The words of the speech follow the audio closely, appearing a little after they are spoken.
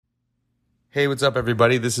Hey, what's up,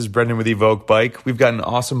 everybody? This is Brendan with Evoke Bike. We've got an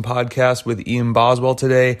awesome podcast with Ian Boswell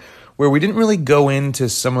today where we didn't really go into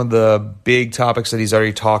some of the big topics that he's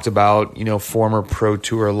already talked about, former Pro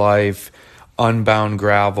Tour life, Unbound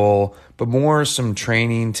gravel, but more some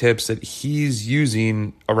training tips that he's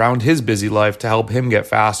using around his busy life to help him get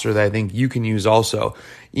faster that I think you can use also.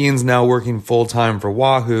 Ian's now working full-time for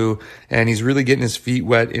Wahoo, and he's really getting his feet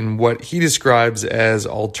wet in what he describes as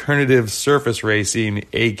alternative surface racing,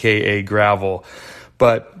 aka gravel.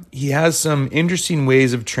 But he has some interesting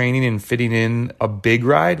ways of training and fitting in a big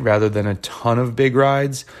ride rather than a ton of big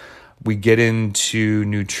rides. We get into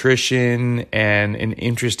nutrition and an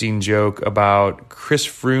interesting joke about Chris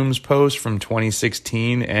Froome's post from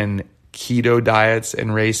 2016 and keto diets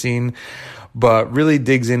and racing, but really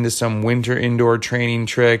digs into some winter indoor training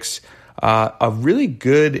tricks. A really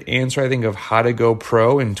good answer, I think, of how to go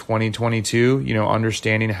pro in 2022,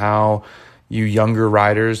 understanding how you younger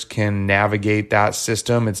riders can navigate that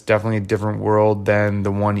system. It's definitely a different world than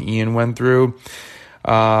the one Ian went through.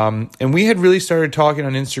 And we had really started talking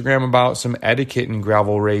on Instagram about some etiquette in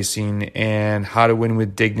gravel racing and how to win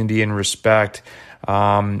with dignity and respect,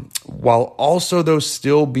 while also though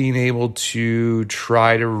still being able to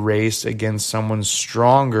try to race against someone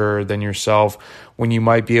stronger than yourself when you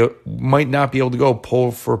might not be able to go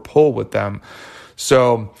pull for pull with them.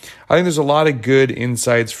 So I think there's a lot of good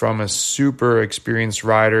insights from a super experienced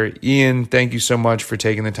rider. Ian, thank you so much for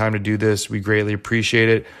taking the time to do this. We greatly appreciate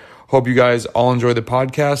it. Hope you guys all enjoy the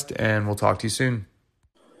podcast, and we'll talk to you soon.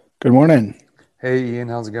 Good morning. Hey, Ian,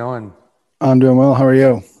 how's it going? I'm doing well. How are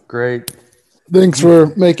you? Great. Thanks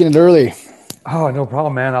for making it early. Oh, no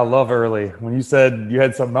problem, man. I love early. When you said you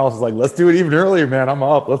had something else, I was like, let's do it even earlier, man. I'm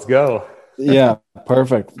up. Let's go. Yeah,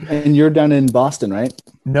 perfect. And you're down in Boston, right?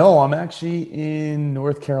 No, I'm actually in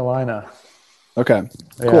North Carolina. Okay,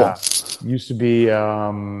 cool. Yeah.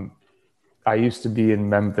 I used to be in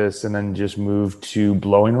Memphis and then just moved to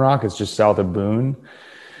Blowing Rock. It's just south of Boone.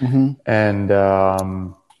 Mm-hmm. And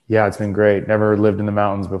it's been great. Never lived in the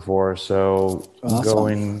mountains before. So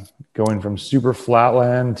Awesome. going from super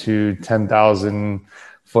flatland to 10,000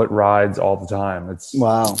 foot rides all the time.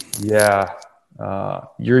 Wow. Yeah.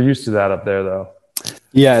 You're used to that up there though.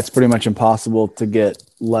 Yeah, it's pretty much impossible to get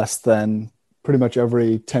less than pretty much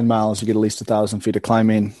every 10 miles. You get at least 1,000 feet of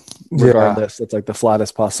climbing. Regardless, It's like the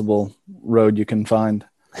flattest possible road you can find.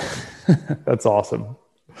 That's awesome.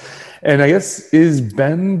 And I guess, is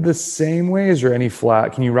Bend the same way? Is there any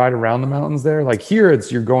flat? Can you ride around the mountains there? Like here,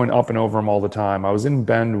 you're going up and over them all the time. I was in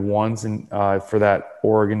Bend once for that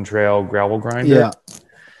Oregon Trail gravel grinder. Yeah.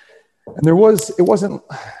 And it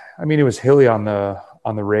was hilly on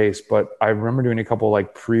the race, but I remember doing a couple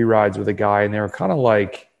like pre-rides with a guy, and they were kind of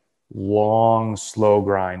like long, slow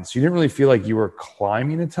grinds. So you didn't really feel like you were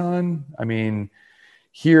climbing a ton. I mean,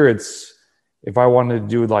 here if I wanted to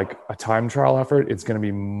do like a time trial effort, it's going to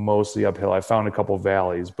be mostly uphill. I found a couple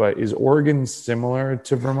valleys, but is Oregon similar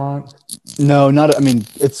to Vermont? No,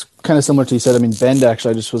 it's kind of similar to you said. Bend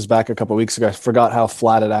actually, I just was back a couple of weeks ago. I forgot how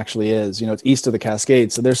flat it actually is. It's east of the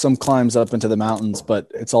Cascades. So there's some climbs up into the mountains, but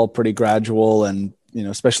it's all pretty gradual. And,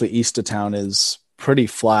 especially east of town is pretty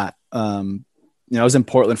flat. I was in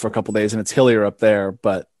Portland for a couple of days and it's hillier up there,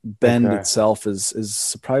 but Bend itself is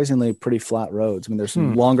surprisingly pretty flat roads. There's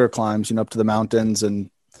some longer climbs, up to the mountains, and,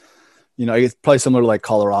 it's probably similar to like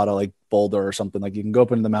Colorado, like Boulder or something. Like you can go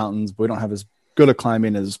up into the mountains, but we don't have as good a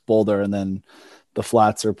climbing as Boulder. And then the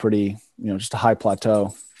flats are pretty, just a high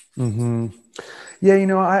plateau. Mm-hmm.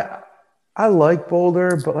 Yeah. I like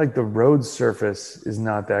Boulder, but like the road surface is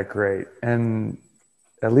not that great. And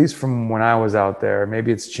at least from when I was out there,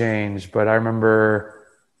 maybe it's changed, but I remember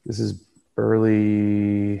this is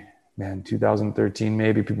early, 2013,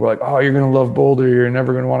 maybe. People were like, oh, you're going to love Boulder. You're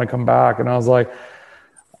never going to want to come back. And I was like,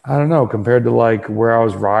 I don't know, compared to like where I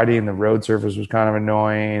was riding, the road surface was kind of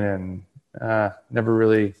annoying and never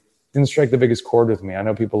really didn't strike the biggest chord with me. I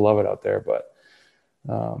know people love it out there, but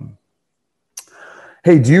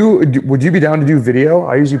hey, would you be down to do video?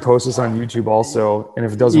 I usually post this on YouTube also. And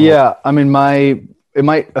if it doesn't work, it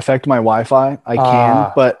might affect my Wi-Fi. I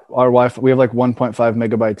can, but our Wi-Fi, we have like 1.5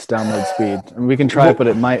 megabytes download speed. And we can try it, but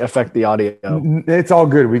it might affect the audio. It's all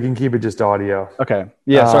good. We can keep it just audio. Okay.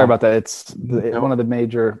 Yeah. Sorry about that. It's one of the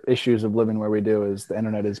major issues of living where we do is the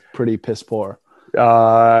internet is pretty piss poor.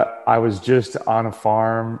 I was just on a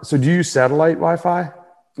farm. So do you use satellite Wi-Fi?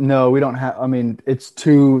 No, we don't have,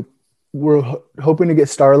 we're hoping to get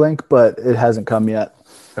Starlink, but it hasn't come yet.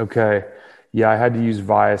 Okay. Yeah, I had to use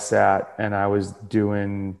Viasat, and I was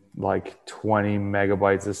doing like 20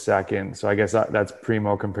 megabytes a second. So I guess that's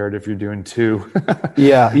primo compared to if you're doing 2.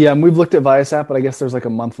 Yeah. And we've looked at Viasat, but I guess there's like a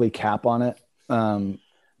monthly cap on it.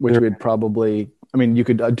 which we'd probably, I mean, you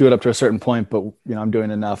could do it up to a certain point, but I'm doing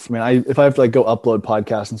enough. I mean, if I have to like go upload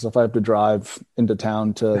podcasts and stuff, I have to drive into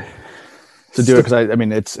town to do it. Cause I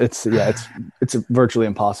mean, it's virtually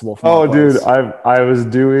impossible. Dude, I was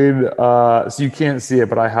doing, so you can't see it,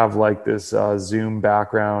 but I have like this Zoom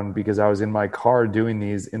background because I was in my car doing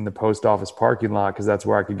these in the post office parking lot. Cause that's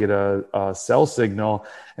where I could get a cell signal.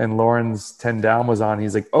 And Lauren's 10 Down was on.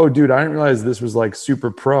 He's like, oh dude, I didn't realize this was like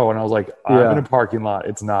super pro. And I was like, I'm in a parking lot.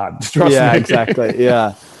 It's not. Trust me. Yeah, exactly.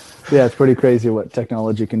 Yeah. Yeah. It's pretty crazy what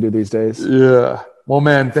technology can do these days. Yeah. Well,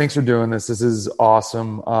 man, thanks for doing this. This is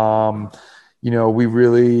awesome.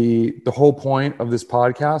 The whole point of this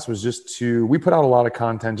podcast was we put out a lot of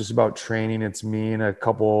content just about training. It's me and a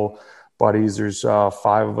couple buddies. There's 5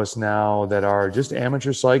 of us now that are just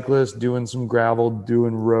amateur cyclists doing some gravel,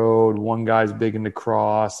 doing road. One guy's big into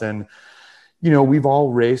cross, and we've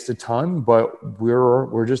all raced a ton, but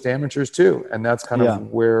we're just amateurs too. And that's kind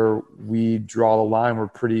of where we draw the line. We're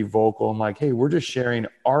pretty vocal and like, hey, we're just sharing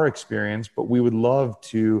our experience, but we would love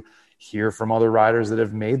to hear from other riders that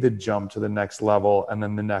have made the jump to the next level and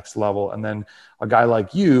then the next level. And then a guy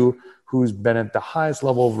like you who's been at the highest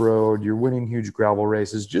level of road, you're winning huge gravel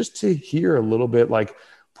races, just to hear a little bit, like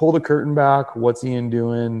pull the curtain back. What's Ian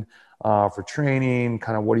doing for training?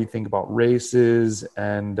 Kind of what do you think about races?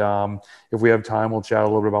 And if we have time, we'll chat a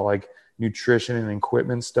little bit about like nutrition and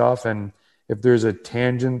equipment stuff. And if there's a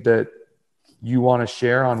tangent that you want to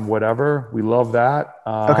share on whatever, we love that.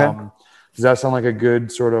 Okay. Does that sound like a good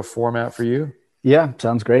sort of format for you? Yeah,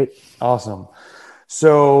 sounds great. Awesome.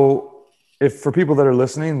 So if for people that are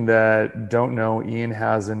listening that don't know, Ian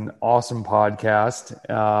has an awesome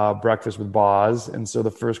podcast, Breakfast with Boz. And so the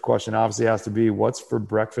first question obviously has to be, what's for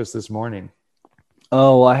breakfast this morning?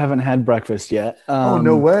 Oh, I haven't had breakfast yet. Oh,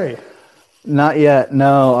 no way. Not yet.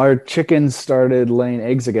 No, our chickens started laying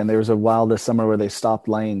eggs again. There was a while this summer where they stopped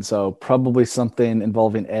laying. So probably something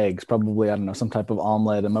involving eggs, probably, I don't know, some type of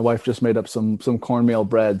omelet. And my wife just made up some cornmeal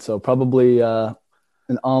bread. So probably an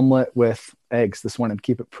omelet with eggs this morning.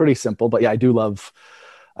 Keep it pretty simple. But yeah, I do love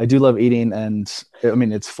eating. And I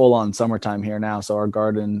mean, it's full on summertime here now. So our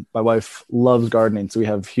garden, my wife loves gardening. So we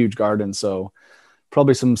have huge gardens. So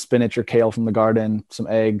probably some spinach or kale from the garden, some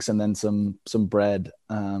eggs, and then some bread.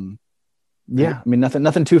 Yeah, I mean,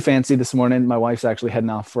 nothing too fancy this morning. My wife's actually heading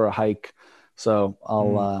off for a hike. So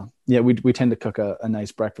we tend to cook a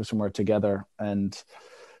nice breakfast when we're together. And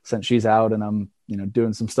since she's out and I'm,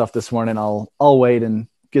 doing some stuff this morning, I'll wait and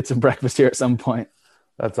get some breakfast here at some point.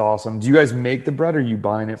 That's awesome. Do you guys make the bread or are you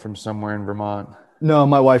buying it from somewhere in Vermont? No,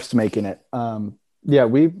 my wife's making it.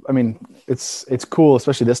 It's cool,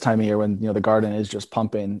 especially this time of year when, the garden is just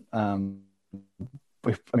pumping.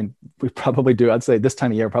 We probably do. I'd say this time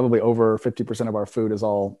of year, probably over 50% of our food is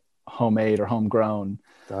all homemade or homegrown.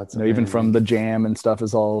 That's even from the jam and stuff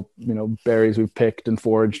is all, berries we've picked and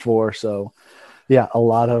foraged for. So yeah,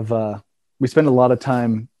 we spend a lot of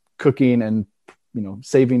time cooking and,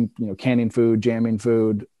 saving, canning food, jamming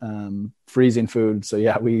food, freezing food. So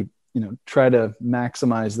yeah, we, try to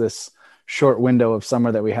maximize this short window of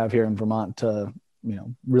summer that we have here in Vermont to,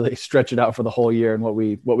 really stretch it out for the whole year and what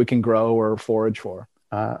we can grow or forage for.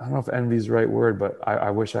 I don't know if envy is the right word, but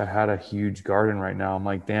I wish I had a huge garden right now. I'm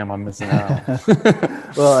like, damn, I'm missing out.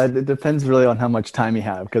 Well, it depends really on how much time you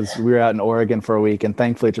have, because we were out in Oregon for a week and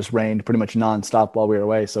thankfully it just rained pretty much nonstop while we were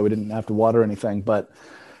away. So we didn't have to water anything, but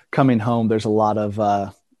coming home, there's a lot of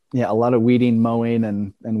weeding, mowing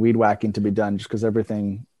and weed whacking to be done just because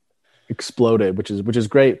everything exploded, which is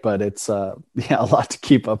great, but it's a lot to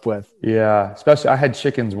keep up with. Yeah, especially I had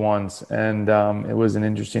chickens once and it was an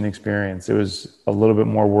interesting experience. It was a little bit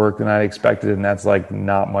more work than I expected, and that's like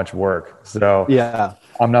not much work. So yeah,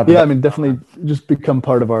 I'm not definitely just become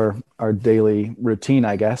part of our daily routine,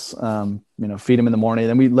 I guess. Feed them in the morning,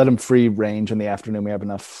 then we let them free range in the afternoon. We have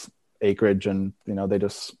enough acreage and they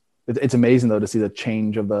just it's amazing though to see the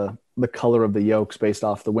change of the color of the yolks based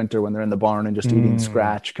off the winter when they're in the barn and just eating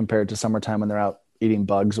scratch compared to summertime when they're out eating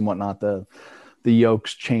bugs and whatnot. The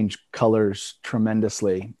yolks change colors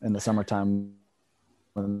tremendously in the summertime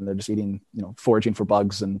when they're just eating, foraging for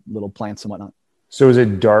bugs and little plants and whatnot. So is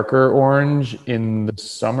it darker orange in the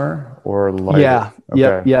summer or lighter? Yeah.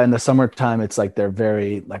 Okay. Yeah. In the summertime, it's like they're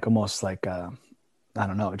very like almost like I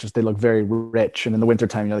don't know. They look very rich, and in the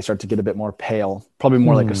wintertime, they start to get a bit more pale. Probably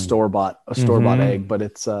more like a store-bought egg. But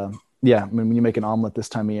it's when you make an omelet this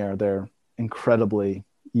time of year, they're incredibly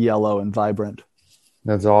yellow and vibrant.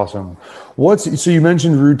 That's awesome. So you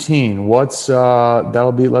mentioned routine. That's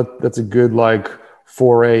a good like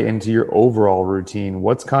foray into your overall routine.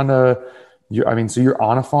 What's kind of so you're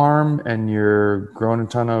on a farm and you're growing a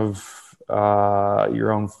ton of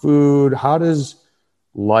your own food. How does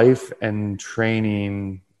life and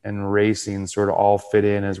training and racing sort of all fit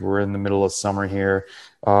in as we're in the middle of summer here,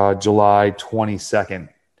 July 22nd?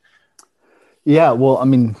 Yeah, well, I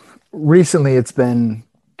mean, recently it's been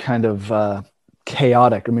kind of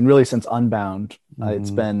chaotic. I mean, really since Unbound,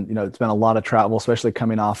 it's been, it's been a lot of travel, especially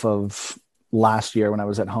coming off of last year when I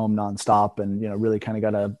was at home nonstop and, really kind of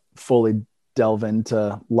got to fully delve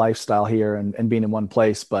into lifestyle here and being in one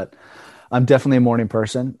place. But I'm definitely a morning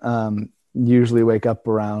person. Usually wake up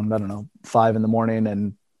around, I don't know, 5 a.m.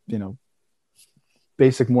 and,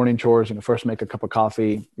 basic morning chores, first make a cup of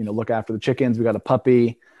coffee, look after the chickens. We got a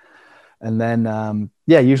puppy. And then,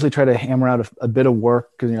 usually try to hammer out a bit of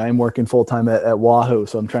work because, I'm working full time at Wahoo.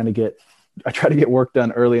 So I try to get work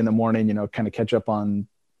done early in the morning, kind of catch up on,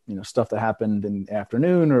 stuff that happened in the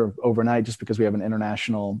afternoon or overnight, just because we have an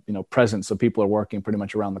international, presence. So people are working pretty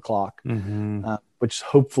much around the clock, which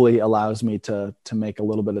hopefully allows me to make a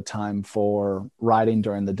little bit of time for riding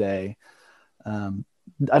during the day.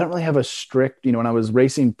 I don't really have a strict, when I was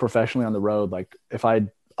racing professionally on the road, like if I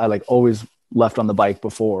like always left on the bike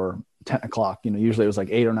before 10 o'clock, usually it was like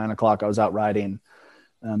 8 or 9 o'clock. I was out riding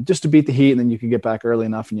just to beat the heat. And then you could get back early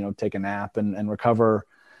enough and, take a nap and recover.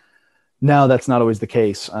 Now that's not always the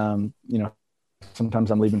case.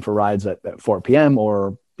 Sometimes I'm leaving for rides at 4 p.m.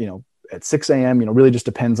 or, at 6 a.m., really just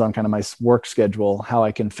depends on kind of my work schedule, how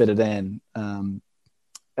I can fit it in.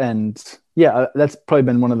 That's probably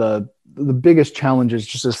been one of the biggest challenges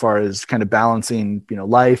just as far as kind of balancing,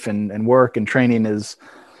 life and work and training is,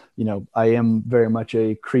 I am very much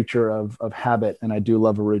a creature of habit and I do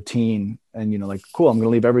love a routine and, cool, I'm going to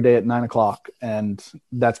leave every day at 9 o'clock. And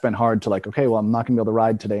that's been hard to like, okay, well, I'm not gonna be able to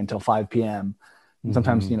ride today until 5 p.m. And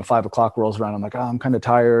sometimes, 5 o'clock rolls around. I'm like, I'm kind of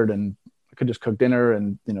tired and I could just cook dinner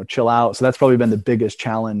and, chill out. So that's probably been the biggest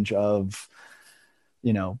challenge of,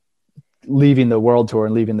 leaving the world tour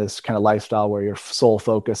and leaving this kind of lifestyle where your sole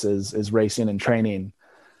focus is racing and training.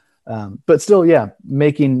 But still,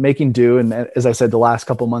 making do. And as I said, the last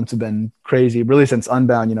couple of months have been crazy, really since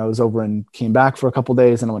Unbound. I was came back for a couple of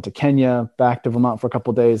days and I went to Kenya, back to Vermont for a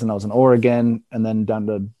couple of days. And I was in Oregon and then down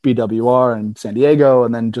to BWR and San Diego.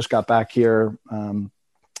 And then just got back here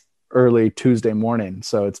early Tuesday morning.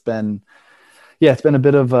 So it's been a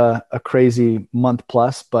bit of a crazy month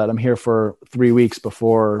plus, but I'm here for 3 weeks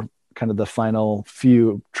before kind of the final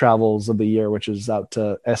few travels of the year, which is out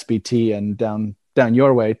to SBT and down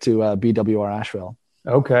your way to BWR Asheville.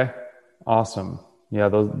 Okay. Awesome. Yeah.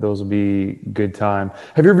 Those will be good time.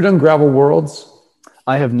 Have you ever done Gravel Worlds?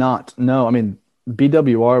 I have not. No. I mean,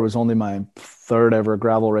 BWR was only my third ever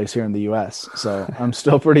gravel race here in the US. So I'm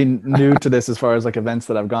still pretty new to this as far as like events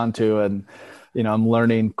that I've gone to. And, I'm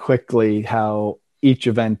learning quickly how each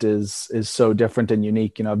event is so different and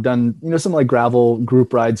unique. I've done, some like gravel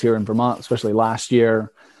group rides here in Vermont, especially last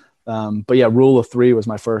year. But yeah, Rule of Three was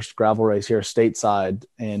my first gravel race here stateside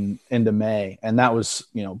in into May. And that was,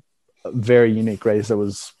 a very unique race. It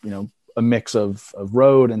was, a mix of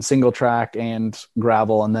road and single track and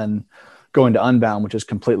gravel. And then going to Unbound, which is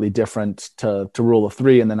completely different to Rule of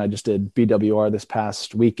Three. And then I just did BWR this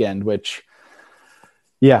past weekend, which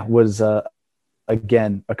was,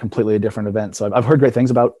 again, a completely different event. So I've heard great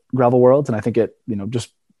things about Gravel Worlds. And I think it, just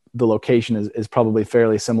the location is probably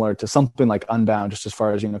fairly similar to something like Unbound, just as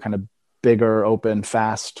far as, kind of bigger, open,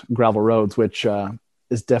 fast gravel roads, which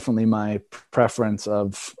is definitely my preference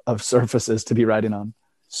of surfaces to be riding on.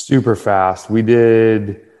 Super fast. We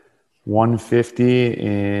did 150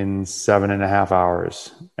 in 7.5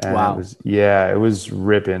 hours. And wow. It was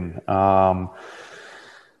ripping.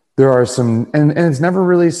 There are some, and it's never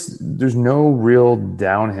really, there's no real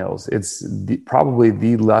downhills. It's probably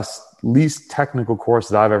the least technical course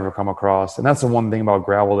that I've ever come across. And that's the one thing about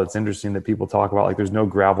gravel that's interesting that people talk about. Like there's no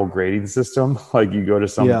gravel grading system. Like you go to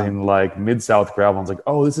something like Mid-South gravel and it's like,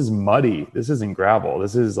 oh, this is muddy. This isn't gravel.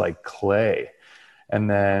 This is like clay. And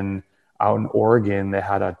then out in Oregon, they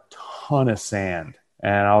had a ton of sand.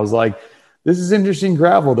 And I was like, this is interesting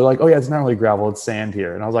gravel. They're like, oh yeah, it's not really gravel. It's sand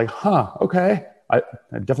here. And I was like, okay. I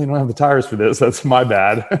definitely don't have the tires for this. That's my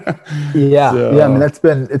bad. Yeah. I mean, it's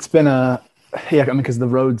been because the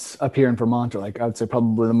roads up here in Vermont are like, I would say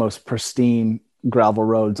probably the most pristine gravel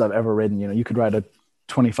roads I've ever ridden. You could ride a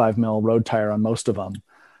 25 mil road tire on most of them.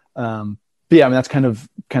 I mean, that's kind of,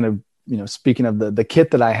 speaking of the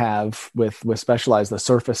kit that I have with Specialized, the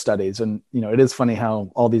surface studies. And, it is funny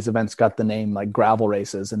how all these events got the name like gravel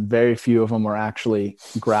races and very few of them were actually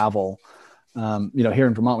gravel. Here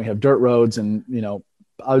in Vermont, we have dirt roads and,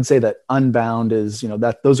 I would say that Unbound is,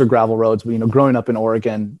 that those are gravel roads. But, growing up in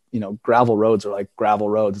Oregon, gravel roads are like gravel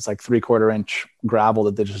roads. It's like 3/4 inch gravel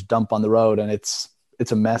that they just dump on the road. And it's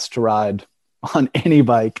a mess to ride on any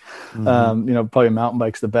bike. Mm-hmm. Probably mountain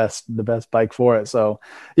bike's the best bike for it. So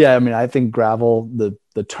yeah, I mean, I think gravel,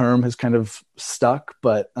 the term has kind of stuck,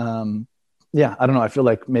 but yeah, I don't know. I feel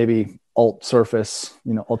like maybe alt surface,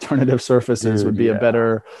 alternative surfaces would Dude, be a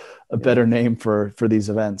yeah. better name for these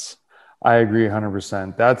events. I agree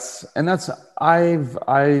 100%.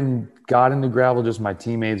 I got into gravel, just my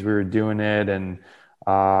teammates, we were doing it. And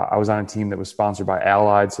I was on a team that was sponsored by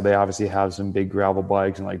Allied. So they obviously have some big gravel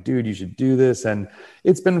bikes and like, dude, you should do this. And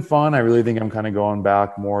it's been fun. I really think I'm kind of going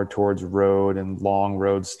back more towards road and long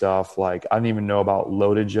road stuff. Like I didn't even know about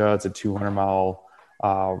Lodija. It's a 200-mile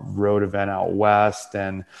road event out west.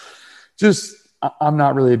 And just, I'm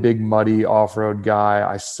not really a big muddy off-road guy.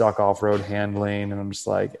 I suck off-road handling and I'm just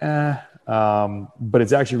like, eh. But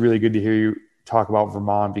it's actually really good to hear you talk about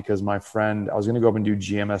Vermont because my friend, I was going to go up and do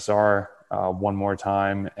GMSR one more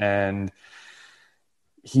time. And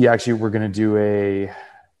we're going to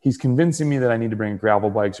he's convincing me that I need to bring a gravel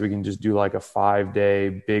bike so we can just do like a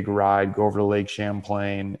 5-day big ride, go over to Lake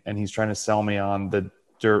Champlain. And he's trying to sell me on the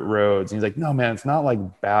dirt roads. And he's like, no, man, it's not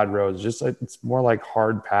like bad roads. Just like, it's more like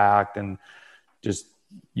hard packed and just,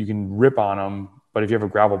 you can rip on them. But if you have a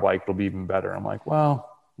gravel bike, it'll be even better. I'm like, well,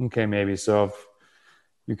 okay, maybe. So if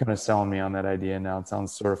you're kind of selling me on that idea now, it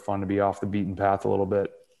sounds sort of fun to be off the beaten path a little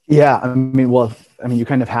bit. Yeah, I mean, you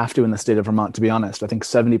kind of have to in the state of Vermont, to be honest. I think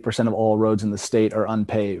 70% of all roads in the state are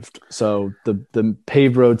unpaved. So the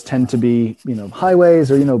paved roads tend to be,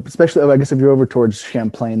 highways or, especially, I guess if you're over towards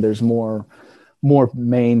Champlain, there's more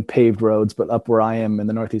main paved roads. But up where I am in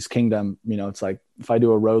the Northeast Kingdom, it's like if I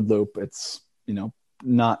do a road loop, it's,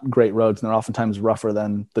 not great roads. And they're oftentimes rougher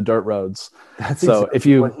than the dirt roads. That's so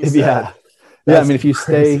exactly I mean, if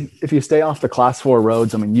you stay off the class 4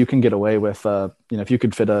 roads, I mean, you can get away with, if you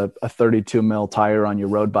could fit a 32 mil tire on your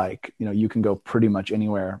road bike, you can go pretty much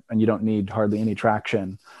anywhere and you don't need hardly any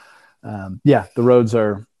traction. The roads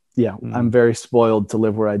are, I'm very spoiled to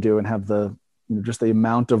live where I do and have just the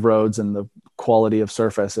amount of roads and the quality of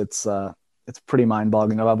surface. It's pretty mind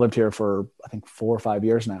boggling. I've lived here for, I think 4 or 5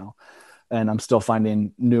 years now. And I'm still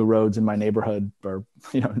finding new roads in my neighborhood or,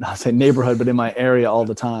 not say neighborhood, but in my area all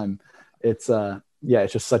the time. It's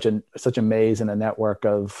it's just such a maze and a network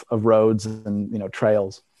of roads and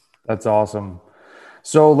trails. That's awesome.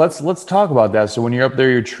 So let's talk about that. So when you're up there,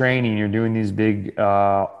 you're training, you're doing these big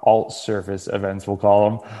alt surface events, we'll call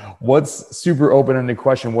them. What's super open-ended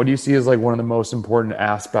question? What do you see as like one of the most important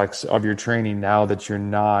aspects of your training now that you're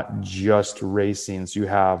not just racing? So you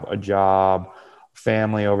have a job,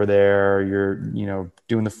 family over there, you're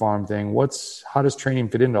doing the farm thing. How does training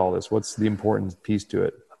fit into all this? What's the important piece to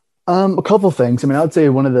it? A couple of things. I mean, I would say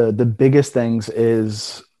one of the biggest things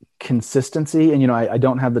is consistency. And, I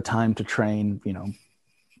don't have the time to train,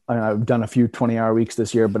 I've done a few 20-hour weeks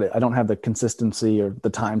this year, but I don't have the consistency or the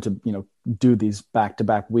time to, do these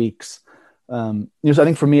back-to-back weeks. So I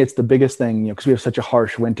think for me, it's the biggest thing, because we have such a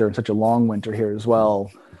harsh winter and such a long winter here as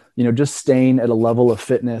well, just staying at a level of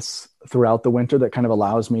fitness throughout the winter that kind of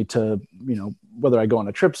allows me to, whether I go on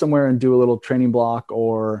a trip somewhere and do a little training block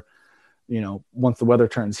or, once the weather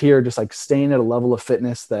turns here, just like staying at a level of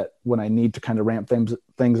fitness that when I need to kind of ramp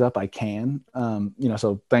things up, I can,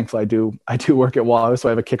 so thankfully I do work at WAU. So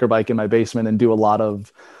I have a kicker bike in my basement and do a lot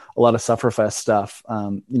of Sufferfest stuff,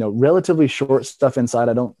 relatively short stuff inside.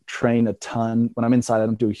 I don't train a ton when I'm inside. I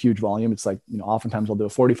don't do a huge volume. It's like, oftentimes I'll do a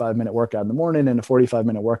 45-minute workout in the morning and a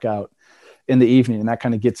 45-minute workout in the evening. And that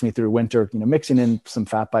kind of gets me through winter, mixing in some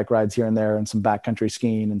fat bike rides here and there and some backcountry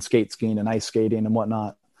skiing and skate skiing and ice skating and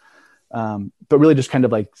whatnot. But really just kind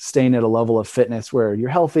of like staying at a level of fitness where you're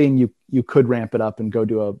healthy and you could ramp it up and go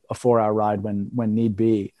do a 4-hour ride when need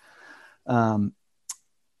be. And,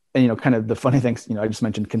 kind of the funny things, I just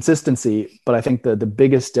mentioned consistency, but I think the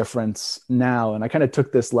biggest difference now, and I kind of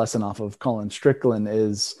took this lesson off of Colin Strickland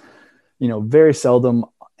is, very seldom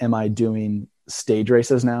am I doing stage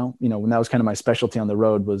races now, when that was kind of my specialty on the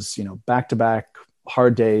road was, back-to-back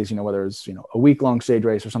hard days, whether it's, a week-long stage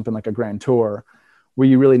race or something like a Grand Tour, where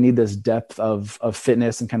you really need this depth of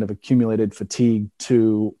fitness and kind of accumulated fatigue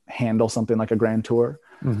to handle something like a Grand Tour.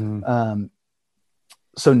 Mm-hmm.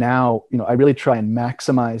 So now, I really try and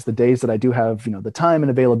maximize the days that I do have, the time and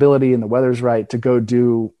availability and the weather's right to go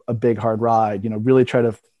do a big hard ride, really try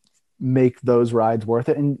to make those rides worth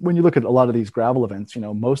it. And when you look at a lot of these gravel events,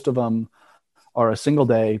 most of them are a single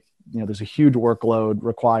day, there's a huge workload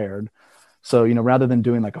required. So, rather than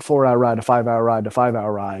doing like a 4-hour ride, a 5-hour ride, a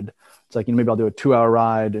 5-hour ride, it's like, maybe I'll do a 2-hour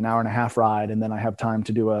ride, an hour and a half ride, and then I have time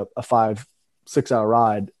to do a 5-6 hour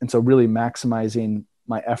ride. And so really maximizing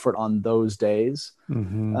my effort on those days.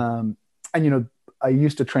 Mm-hmm. And, I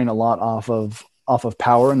used to train a lot off of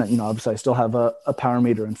power and, obviously I still have a power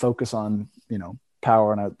meter and focus on,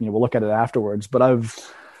 power, and we'll look at it afterwards. But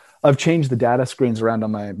I've changed the data screens around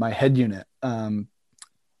on my head unit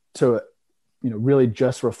to really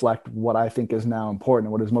just reflect what I think is now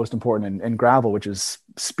important, what is most important in gravel, which is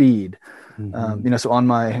speed. Mm-hmm. So on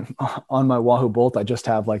my Wahoo Bolt, I just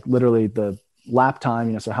have like literally the lap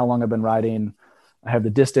time, so how long I've been riding. I have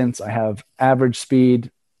the distance, I have average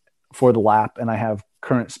speed for the lap, and I have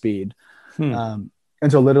current speed. And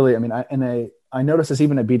so literally, I noticed this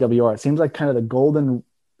even at BWR, it seems like kind of the golden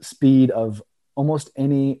speed of almost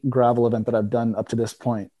any gravel event that I've done up to this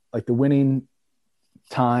point. Like the winning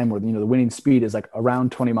time or the winning speed is like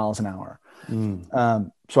around 20 miles an hour.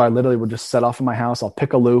 So I literally would just set off from my house. I'll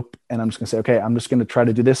pick a loop and I'm just gonna say, okay, I'm just gonna try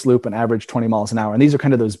to do this loop and average 20 miles an hour. And these are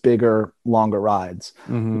kind of those bigger, longer rides.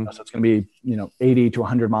 So it's gonna be 80 to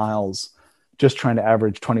 100 miles, just trying to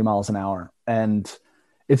average 20 miles an hour. And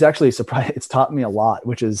it's actually a surprise. It's taught me a lot,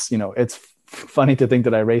 which is it's funny to think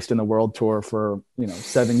that I raced in the World Tour for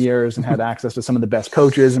 7 years and had access to some of the best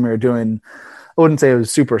coaches, and we were doing, I wouldn't say it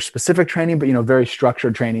was super specific training, but very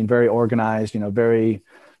structured training, very organized, very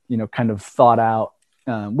kind of thought out,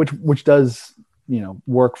 which does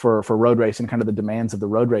work for road racing, kind of the demands of the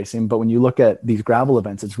road racing. But when you look at these gravel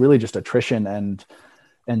events, it's really just attrition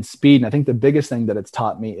and speed. And I think the biggest thing that it's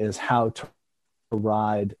taught me is how to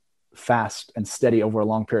ride fast and steady over a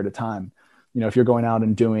long period of time. If you're going out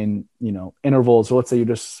and doing intervals, so let's say you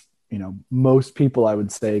just most people, I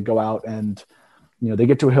would say, go out and they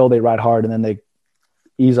get to a hill, they ride hard, and then they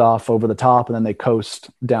ease off over the top, and then they coast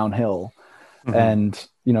downhill. And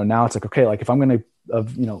now it's like, okay, like if I'm going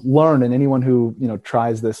to learn, and anyone who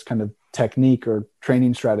tries this kind of technique or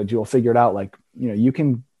training strategy will figure it out. Like you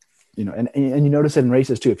can and you notice it in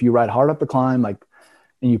races too. If you ride hard up the climb, like,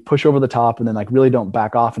 and you push over the top, and then like really don't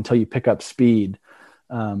back off until you pick up speed,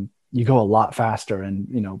 you go a lot faster. And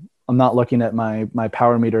I'm not looking at my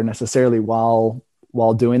power meter necessarily while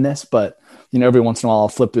doing this, but every once in a while I'll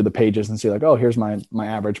flip through the pages and see like, oh, here's my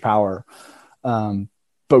average power.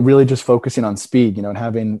 But really just focusing on speed, and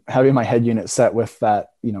having my head unit set with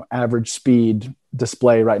that, average speed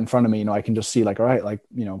display right in front of me, I can just see like, all right, like,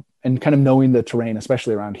 and kind of knowing the terrain,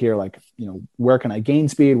 especially around here, like, where can I gain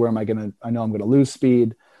speed? Where am I I know I'm going to lose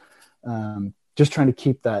speed. Just trying to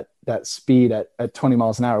keep that speed at 20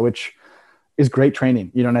 miles an hour, which is great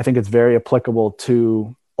training, and I think it's very applicable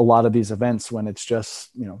to a lot of these events when it's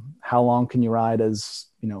just, how long can you ride as,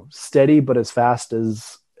 steady, but as fast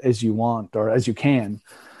as you want or as you can.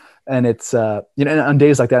 And it's, on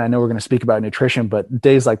days like that, I know we're going to speak about nutrition, but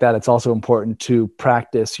days like that, it's also important to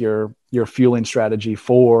practice your fueling strategy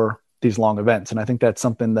for these long events. And I think that's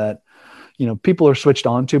something that, people are switched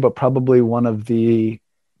on to, but probably one of the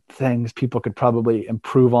things people could probably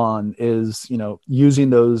improve on is, using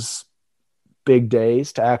those big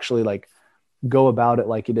days to actually like go about it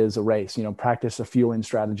like it is a race, practice a fueling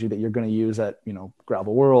strategy that you're going to use at,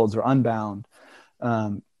 Gravel Worlds or Unbound.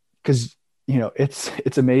 Cause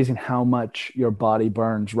it's amazing how much your body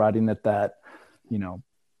burns riding at that,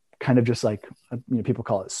 kind of just like, people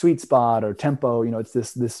call it sweet spot or tempo, it's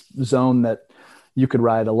this zone that you could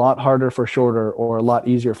ride a lot harder for shorter or a lot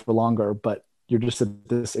easier for longer, but you're just at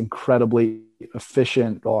this incredibly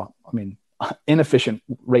efficient, inefficient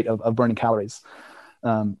rate of burning calories.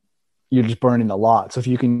 You're just burning a lot. So if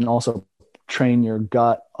you can also train your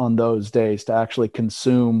gut on those days to actually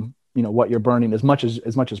consume, what you're burning as much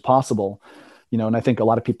as possible, and I think a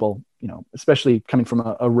lot of people, especially coming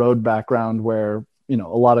from a road background where, a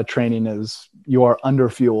lot of training is you are under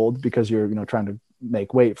fueled because you're, trying to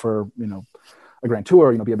make weight for, a Grand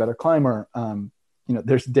Tour, be a better climber.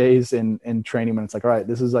 There's days in training when it's like, all right,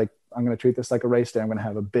 this is like, I'm going to treat this like a race day. I'm going to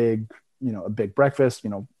have a big breakfast,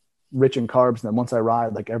 rich in carbs. And then once I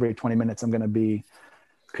ride, like every 20 minutes, I'm going to be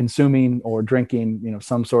consuming or drinking,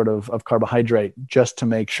 some sort of carbohydrate just to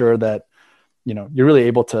make sure that, you're really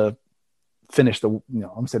able to finish the, I'm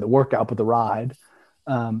gonna say the workout, but the ride,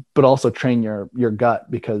 but also train your gut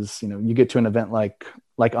because, you get to an event like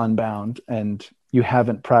Unbound and you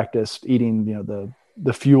haven't practiced eating,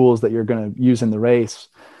 the fuels that you're going to use in the race.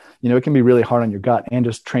 It can be really hard on your gut and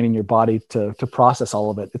just training your body to process all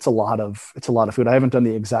of it. It's a lot of food. I haven't done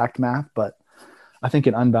the exact math, but I think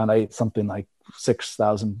in Unbound, I ate something like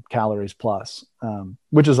 6,000 calories plus,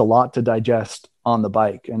 which is a lot to digest on the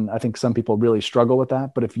bike. And I think some people really struggle with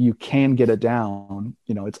that, but if you can get it down,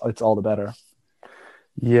 it's all the better.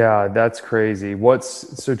 Yeah, that's crazy.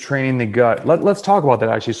 So training the gut, let's talk about that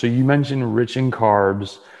actually. So you mentioned rich in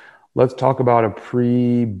carbs. Let's talk about a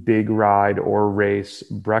pre-big ride or race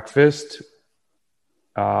breakfast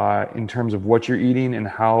in terms of what you're eating and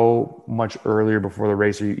how much earlier before the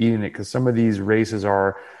race are you eating it? Because some of these races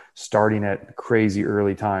are starting at crazy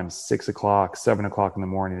early times, 6 o'clock, 7 o'clock in the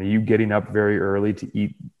morning. Are you getting up very early to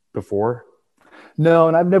eat before? No,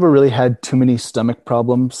 and I've never really had too many stomach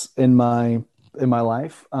problems in my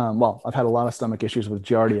life. Well, I've had a lot of stomach issues with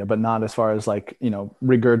Giardia, but not as far as like,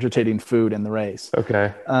 regurgitating food in the race.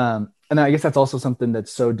 Okay. And I guess that's also something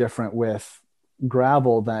that's so different with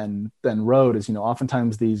gravel than road is,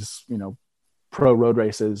 oftentimes these, pro road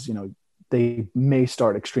races, they may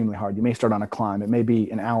start extremely hard. You may start on a climb. It may be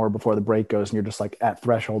an hour before the break goes and you're just like at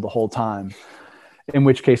threshold the whole time. In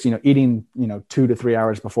which case, eating, 2 to 3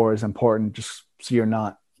 hours before is important just so you're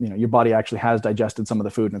not, your body actually has digested some of the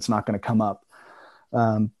food and it's not going to come up.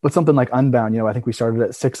 But something like Unbound, I think we started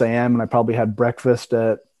at 6 a.m. and I probably had breakfast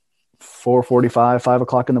at 4:45, 5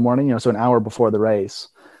 o'clock in the morning, so an hour before the race.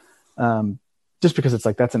 Just because it's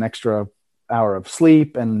like, that's an extra hour of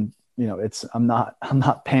sleep. And, I'm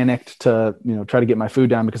not panicked to, try to get my food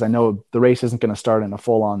down because I know the race isn't going to start in a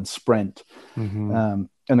full on sprint. Mm-hmm.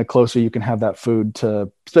 And the closer you can have that food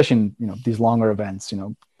to, especially in, these longer events,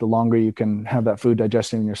 the longer you can have that food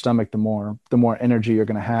digesting in your stomach, the more energy you're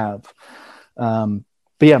going to have.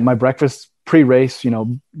 But yeah, my breakfast pre-race,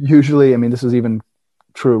 usually, I mean, this is even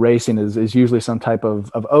true racing is usually some type of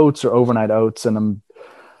oats or overnight oats. And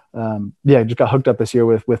I just got hooked up this year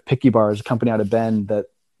with Picky Bars, a company out of Bend that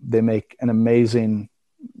they make an amazing,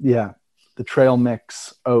 the trail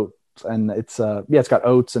mix oats. And it's got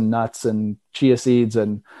oats and nuts and chia seeds.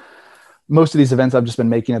 And most of these events I've just been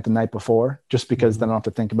making it the night before, just because then I don't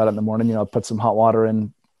have to think about it in the morning. I'll put some hot water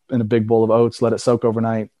in a big bowl of oats, let it soak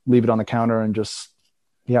overnight, leave it on the counter and just,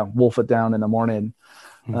 wolf it down in the morning.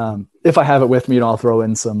 If I have it with me, I'll throw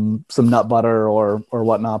in some nut butter or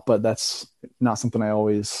whatnot, but that's not something I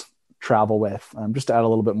always travel with, just to add a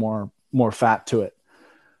little bit more fat to it.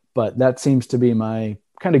 But that seems to be my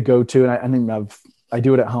kind of go-to. And I think I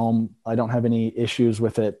do it at home. I don't have any issues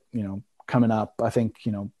with it, coming up. I think,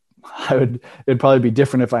 it'd probably be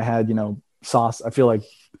different if I had, sauce. I feel like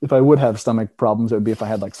if I would have stomach problems, it would be if I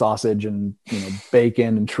had like sausage and,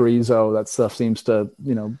 bacon and chorizo. That stuff seems to,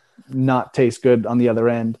 not taste good on the other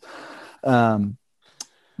end.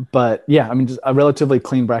 But yeah, I mean, just a relatively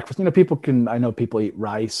clean breakfast. I know people eat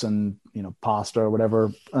rice and, pasta or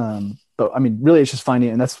whatever. But I mean, really it's just finding,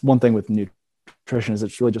 and that's one thing with nutrition is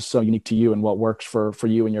it's really just so unique to you and what works for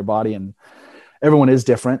you and your body. And everyone is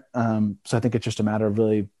different. So I think it's just a matter of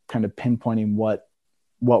really kind of pinpointing what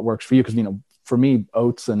works for you. Cause for me,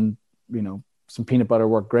 oats and, some peanut butter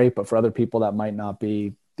work great, but for other people that might not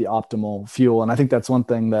be the optimal fuel. And I think that's one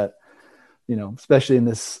thing that, especially in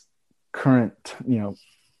this current,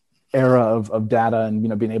 era of data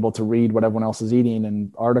and, being able to read what everyone else is eating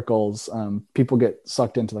and articles, people get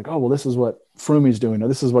sucked into like, oh, well, this is what Frumy's doing, or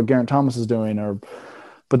this is what Geraint Thomas is doing,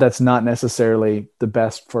 but that's not necessarily the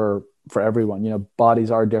best for everyone.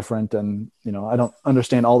 Bodies are different and, I don't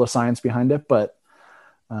understand all the science behind it, but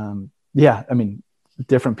I mean,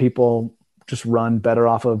 different people just run better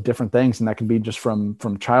off of different things. And that can be just from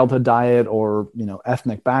childhood diet or,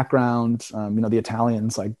 ethnic background. The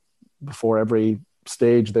Italians, like before every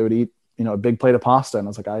stage they would eat, a big plate of pasta. And I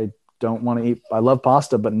was like, I love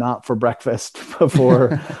pasta, but not for breakfast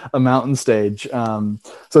before a mountain stage. So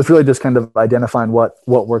it's really just kind of identifying what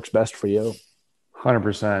works best for you.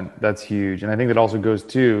 100%. That's huge. And I think that also goes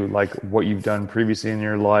to like what you've done previously in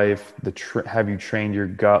your life, have you trained your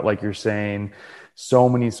gut, like you're saying, so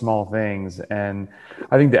many small things. And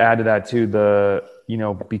I think to add to that too,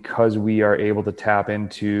 because we are able to tap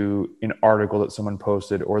into an article that someone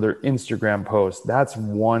posted or their Instagram post, that's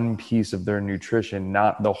one piece of their nutrition,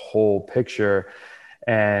 not the whole picture.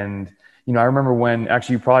 And, I remember when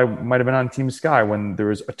actually you probably might've been on Team Sky when there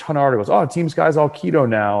was a ton of articles. Oh, Team Sky's all keto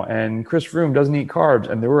now. And Chris Froome doesn't eat carbs.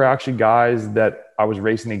 And there were actually guys that I was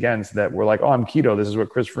racing against that were like, oh, I'm keto. This is what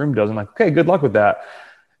Chris Froome does. I'm like, okay, good luck with that.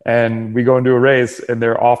 And we go into a race and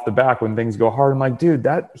they're off the back when things go hard. I'm like, dude,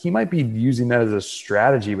 he might be using that as a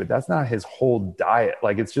strategy, but that's not his whole diet.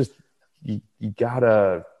 Like, it's just, you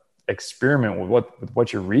gotta experiment with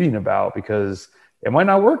what you're reading about because it might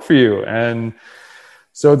not work for you. And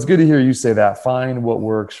so it's good to hear you say that. Find what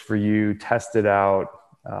works for you, test it out.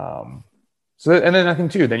 And then I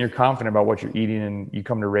think too, then you're confident about what you're eating and you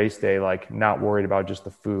come to race day, like not worried about just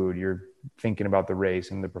the food. You're thinking about the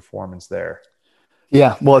race and the performance there.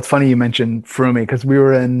 Yeah. Well, it's funny you mentioned Froome because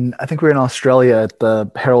I think we were in Australia at the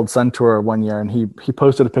Herald Sun Tour one year and he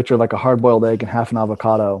posted a picture of like a hard-boiled egg and half an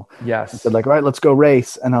avocado. Yes. And said like, all right, let's go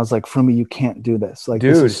race. And I was like, Froome, you can't do this. Like,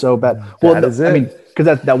 dude, this is so bad. Well, that is it. I mean,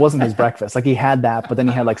 because that wasn't his breakfast. Like he had that, but then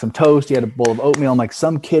he had like some toast. He had a bowl of oatmeal. I'm like,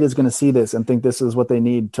 some kid is going to see this and think this is what they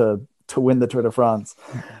need to to win the Tour de France.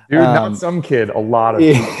 Dude, not some kid, a lot of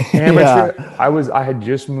people. Amateur. Yeah. I had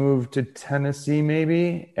just moved to Tennessee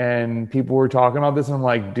maybe, and people were talking about this, and I'm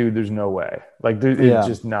like, dude, there's no way. Like, it's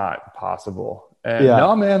just not possible. And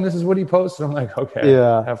no, man, this is what he posted. I'm like, okay,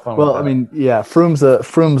 have fun with that. I mean,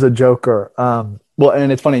 Froome's a joker. Well,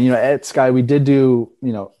 and it's funny, you know, at Sky, we did do,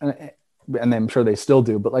 you know, and I'm sure they still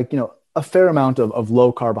do, but like, you know, a fair amount of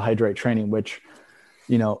low carbohydrate training, which,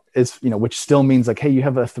 you know, is, you know, which still means like, hey, you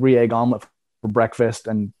have a 3-egg omelet for breakfast,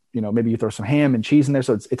 and, you know, maybe you throw some ham and cheese in there.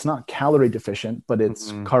 So it's not calorie deficient, but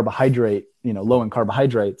it's carbohydrate, you know, low in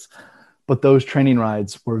carbohydrates. But those training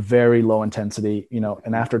rides were very low intensity, you know,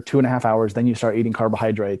 and after 2.5 hours, then you start eating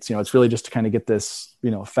carbohydrates. You know, it's really just to kind of get this,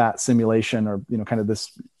 you know, fat simulation, or, you know, kind of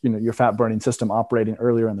this, you know, your fat burning system operating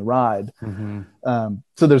earlier in the ride.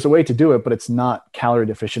 So there's a way to do it, but it's not calorie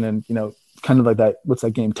deficient. And, you know, kind of like that, what's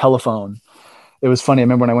that game, Telephone? It was funny. I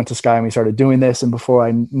remember when I went to Sky and we started doing this, and before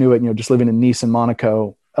I knew it, you know, just living in Nice and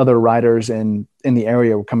Monaco, other riders in the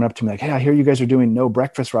area were coming up to me like, hey, I hear you guys are doing no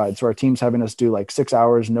breakfast rides. So our team's having us do like 6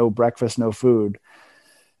 hours, no breakfast, no food.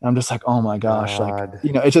 And I'm just like, oh my gosh, like,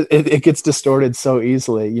 you know, it gets distorted so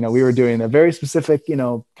easily. You know, we were doing a very specific, you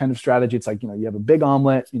know, kind of strategy. It's like, you know, you have a big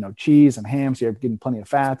omelet, you know, cheese and ham. So you're getting plenty of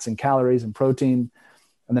fats and calories and protein.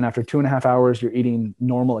 And then after 2.5 hours, you're eating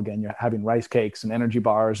normal again. You're having rice cakes and energy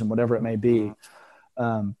bars and whatever it may be.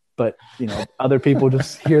 But, you know, other people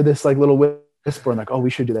just hear this like little whisper and like, oh,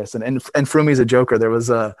 we should do this. And Froome's a joker. There was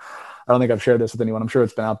I don't think I've shared this with anyone. I'm sure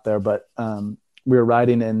it's been out there, but we were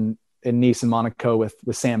riding in Nice and Monaco with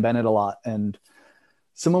Sam Bennett a lot. And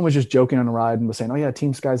someone was just joking on a ride and was saying, oh yeah,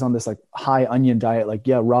 Team Sky's on this like high onion diet. Like,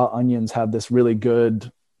 yeah, raw onions have this really good,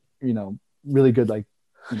 like,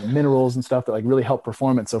 you know, minerals and stuff that like really help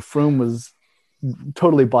performance. So Froome was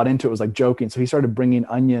totally bought into it, was like joking. So he started bringing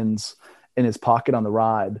onions in his pocket on the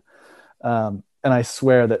ride. And I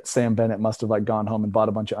swear that Sam Bennett must have like gone home and bought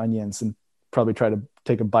a bunch of onions and probably tried to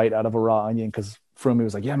take a bite out of a raw onion, because Froome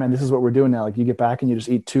was like, yeah, man, this is what we're doing now. Like, you get back and you just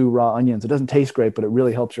eat 2 raw onions. It doesn't taste great, but it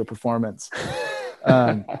really helps your performance,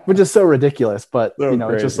 which is so ridiculous. But, so, you know,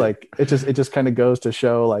 crazy. It's just like, it just kind of goes to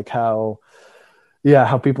show like how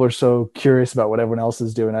people are so curious about what everyone else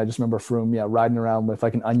is doing. I just remember Froome, riding around with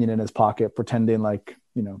like an onion in his pocket, pretending like,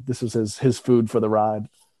 you know, this was his food for the ride.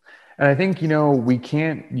 And I think, you know, you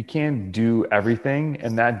can't do everything,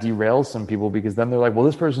 and that derails some people, because then they're like, well,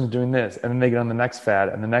 this person's doing this, and then they get on the next fad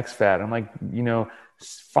and the next fad. I'm like, you know,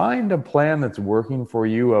 find a plan that's working for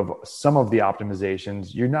you of some of the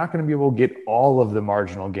optimizations. You're not going to be able to get all of the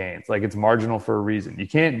marginal gains. Like, it's marginal for a reason. You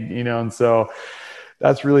can't, you know, and so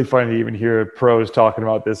that's really funny to even hear pros talking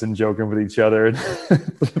about this and joking with each other and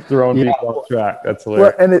throwing people off track. That's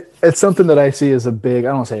hilarious. Well, and it's something that I see as a big, I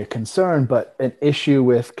don't want to say a concern, but an issue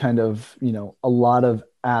with kind of, you know, a lot of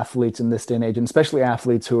athletes in this day and age, and especially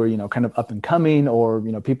athletes who are, you know, kind of up and coming, or,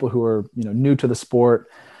 you know, people who are, you know, new to the sport,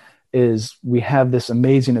 is we have this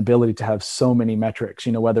amazing ability to have so many metrics,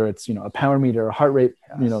 you know, whether it's, you know, a power meter, a heart rate,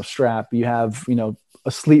 you know, strap, you have, you know, a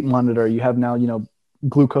sleep monitor, you have now, you know,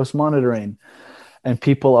 glucose monitoring. And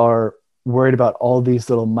people are worried about all these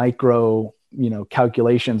little micro, you know,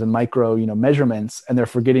 calculations and micro, you know, measurements, and they're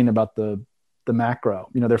forgetting about the macro.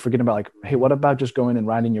 You know, they're forgetting about like, hey, what about just going and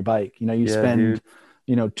riding your bike? You know, you spend,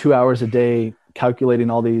 you know, 2 hours a day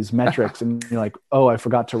calculating all these metrics, and you're like, oh, I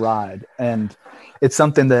forgot to ride. And it's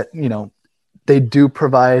something that, you know, they do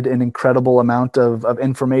provide an incredible amount of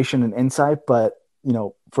information and insight, but, you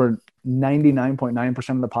know, for 99.9%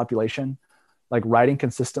 of the population, like, riding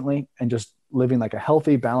consistently and just living like a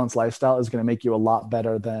healthy, balanced lifestyle is going to make you a lot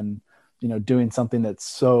better than, you know, doing something that's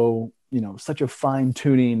so, you know, such a fine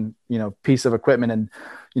tuning, you know, piece of equipment. And,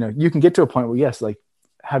 you know, you can get to a point where, yes, like,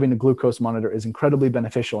 having a glucose monitor is incredibly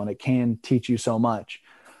beneficial and it can teach you so much,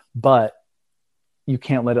 but you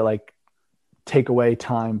can't let it like take away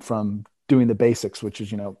time from doing the basics, which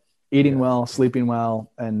is, you know, eating well, sleeping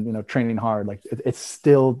well, and, you know, training hard. Like, it's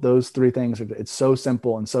still those 3 things. It's so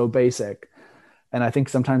simple and so basic. And I think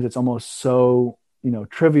sometimes it's almost so, you know,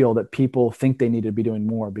 trivial that people think they need to be doing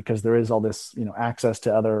more, because there is all this, you know, access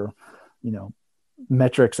to other, you know,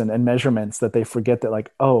 metrics and measurements, that they forget that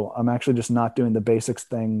like, oh, I'm actually just not doing the basics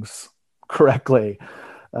things correctly.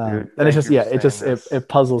 And it's just, it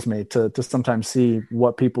puzzles me to sometimes see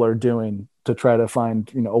what people are doing to try to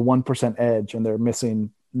find, you know, a 1% edge, and they're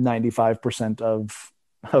missing 95%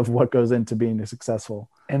 of what goes into being successful.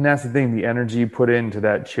 And that's the thing, the energy you put into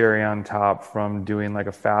that cherry on top from doing like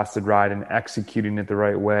a fasted ride and executing it the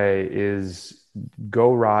right way is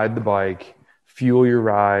go ride the bike, fuel your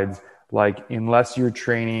rides. Like, unless you're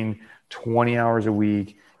training 20 hours a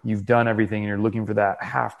week, you've done everything and you're looking for that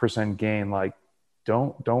 0.5% gain, like,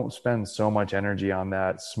 don't spend so much energy on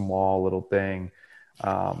that small little thing.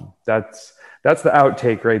 That's the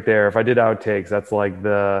outtake right there. If I did outtakes, that's like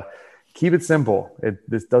the keep it simple.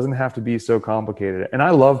 This doesn't have to be so complicated. And I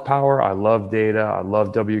love power. I love data. I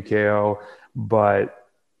love WKO, but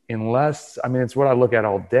it's what I look at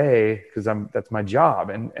all day because that's my job.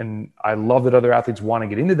 And I love that other athletes want to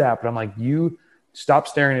get into that, but I'm like, you stop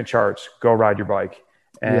staring at charts, go ride your bike.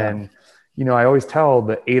 And, I always tell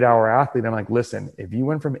the 8-hour athlete, I'm like, listen, if you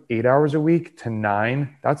went from 8 hours a week to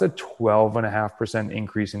 9, that's a 12.5%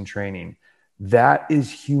 increase in training. That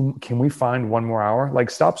is huge. Can we find one more hour? Like,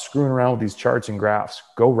 stop screwing around with these charts and graphs,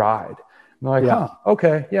 go ride. And they're like,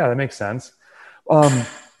 okay. Yeah, that makes sense.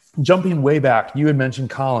 Jumping way back, you had mentioned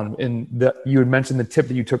Colin, and you had mentioned the tip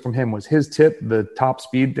that you took from him. Was his tip the top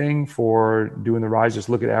speed thing for doing the rides? Just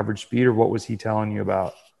look at average speed, or what was he telling you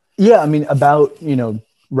about? Yeah, about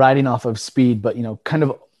riding off of speed, but kind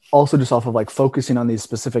of also just off of like focusing on these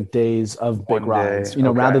specific days of big rides.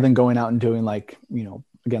 Rather than going out and doing like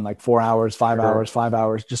again like 4 hours, 5 hours, 5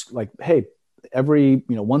 hours. Just like, hey, every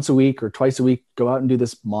once a week or twice a week, go out and do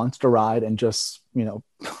this monster ride and just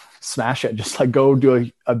smash it. Just like go do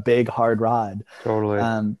a big hard ride. Totally.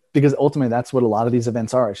 Because ultimately that's what a lot of these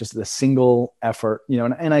events are. It's just a single effort,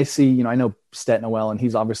 and I see, I know Stetna well, and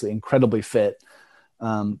he's obviously incredibly fit.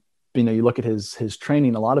 You look at his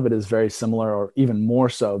training, a lot of it is very similar or even more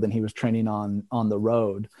so than he was training on the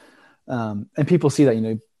road. And people see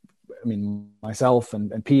that, myself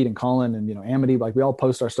and Pete and Colin and, Amity, like we all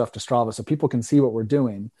post our stuff to Strava so people can see what we're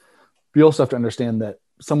doing. But you also have to understand that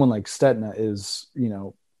someone like Stetna is,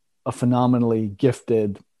 a phenomenally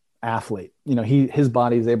gifted athlete. His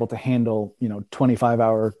body is able to handle,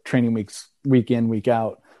 25-hour training weeks, week in, week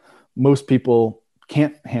out. Most people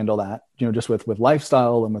can't handle that, just with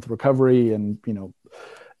lifestyle and with recovery and,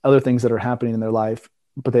 other things that are happening in their life,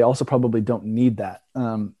 but they also probably don't need that.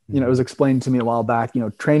 It was explained to me a while back,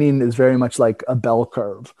 training is very much like a bell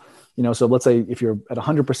curve, so let's say if you're at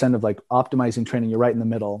 100% of like optimizing training, you're right in the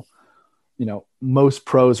middle. Most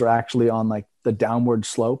pros are actually on like the downward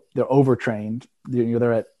slope. They're overtrained.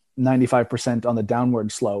 They're at 95% on the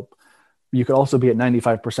downward slope. You could also be at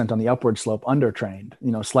 95% on the upward slope, undertrained,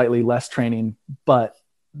 slightly less training. But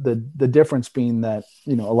the difference being that,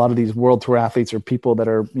 a lot of these world tour athletes are people that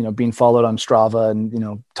are, being followed on Strava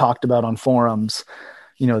and, talked about on forums,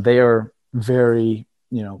 they are very,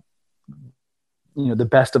 the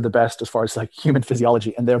best of the best as far as like human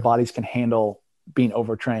physiology, and their bodies can handle being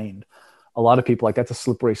overtrained. A lot of people, like, that's a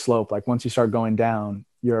slippery slope. Like once you start going down,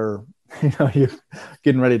 you're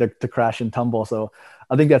getting ready to crash and tumble. So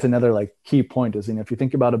I think that's another like key point is, if you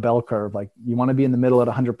think about a bell curve, like you want to be in the middle at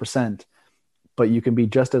 100%, but you can be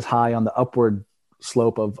just as high on the upward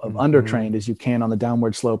slope of undertrained as you can on the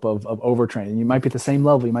downward slope of overtrained. And you might be at the same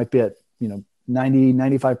level. You might be at,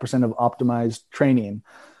 95% of optimized training,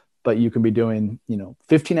 but you can be doing,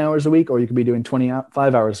 15 hours a week, or you could be doing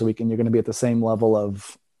 25 hours a week, and you're going to be at the same level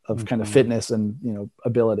of kind of fitness and,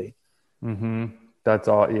 ability. Mm-hmm. That's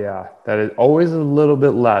all. Yeah. That is always a little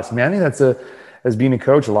bit less. Man, I think as being a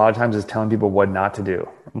coach, a lot of times is telling people what not to do.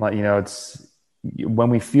 Like, it's when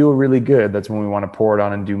we feel really good, that's when we want to pour it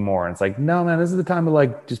on and do more. And it's like, no, man, this is the time to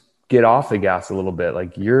like, just get off the gas a little bit.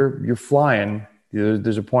 Like you're flying.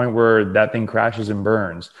 There's a point where that thing crashes and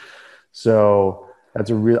burns. So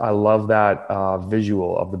I love that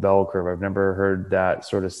visual of the bell curve. I've never heard that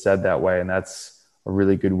sort of said that way. And that's a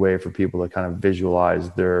really good way for people to kind of visualize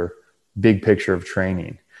their big picture of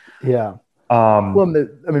training. Yeah. One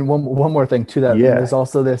more thing to that. Yeah. There's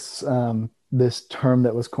also this term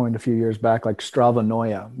that was coined a few years back, like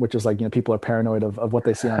Stravanoia, which is like, people are paranoid of what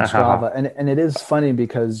they see on Strava. And it is funny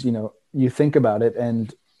because, you think about it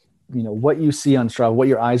and, what you see on Strava, what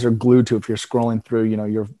your eyes are glued to if you're scrolling through,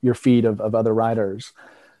 your feed of other riders,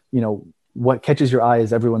 what catches your eye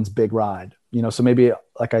is everyone's big ride. So maybe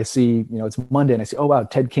like I see, it's Monday and I see, oh, wow,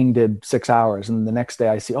 Ted King did 6 hours. And the next day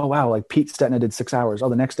I see, oh, wow, like Pete Stetna did 6 hours. Oh,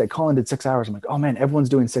 the next day Colin did 6 hours. I'm like, oh man, everyone's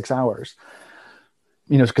doing 6 hours.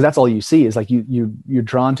 Because that's all you see is like you're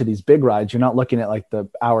drawn to these big rides. You're not looking at like the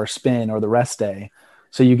hour spin or the rest day.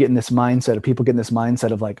 So you get in this mindset of people getting this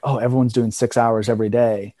mindset of like, oh, everyone's doing 6 hours every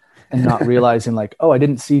day, and not realizing like, oh, I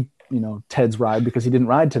didn't see, Ted's ride because he didn't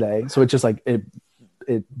ride today. So it's just like, it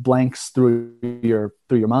blanks through your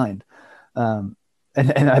mind. And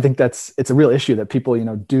I think it's a real issue that people,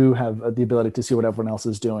 do have the ability to see what everyone else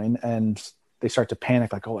is doing, and they start to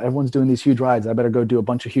panic like, oh, everyone's doing these huge rides, I better go do a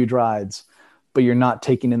bunch of huge rides. But you're not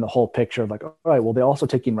taking in the whole picture of like, all right, well, they're also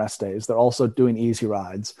taking rest days. They're also doing easy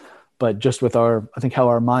rides. But just with I think how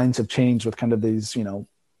our minds have changed with kind of these,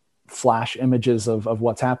 flash images of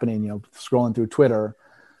what's happening, scrolling through Twitter,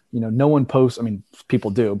 no one posts, I mean,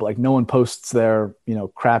 people do, but like no one posts their,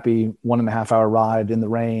 crappy 1.5 hour ride in the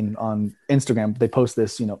rain on Instagram. They post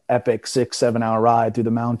this, epic 6-7 hour ride through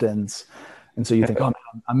the mountains. And so you think, oh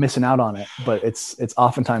man, I'm missing out on it, but it's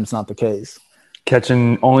oftentimes not the case.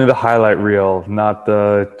 Catching only the highlight reel, not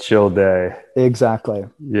the chill day. Exactly.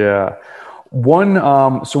 Yeah.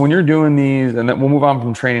 So when you're doing these, and then we'll move on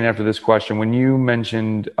from training after this question, when you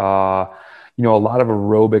mentioned, a lot of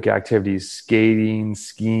aerobic activities, skating,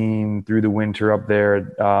 skiing through the winter up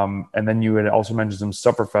there. And then you had also mentioned some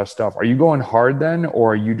Sufferfest stuff. Are you going hard then,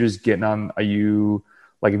 or are you just getting on, if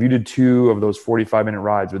you did 2 of those 45-minute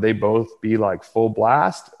rides, would they both be like full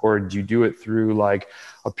blast, or do you do it through like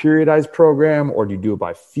a periodized program, or do you do it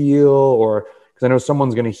by feel? Or because I know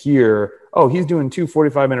someone's going to hear, oh, he's doing 2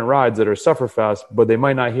 45-minute rides that are Sufferfest, but they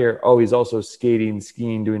might not hear, oh, he's also skating,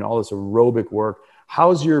 skiing, doing all this aerobic work.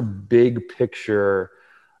 How's your big picture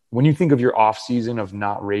when you think of your off season of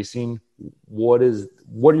not racing? What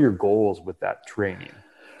are your goals with that training?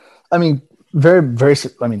 I mean, very, very,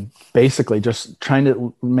 basically just trying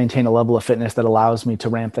to maintain a level of fitness that allows me to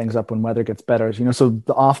ramp things up when weather gets better. So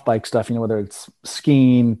the off bike stuff, whether it's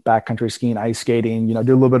skiing, backcountry skiing, ice skating, do a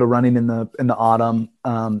little bit of running in the autumn.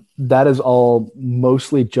 That is all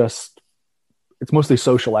mostly it's mostly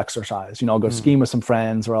social exercise. I'll go skiing with some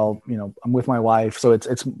friends, or I'm with my wife. So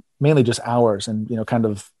it's mainly just hours and,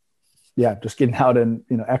 just getting out and,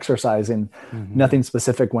 exercising. Mm-hmm. Nothing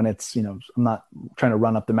specific when it's, I'm not trying to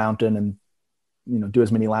run up the mountain and, do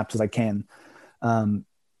as many laps as I can.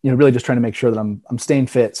 Really just trying to make sure that I'm staying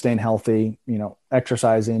fit, staying healthy,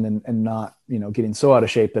 exercising and not, getting so out of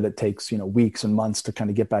shape that it takes, weeks and months to kind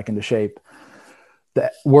of get back into shape. The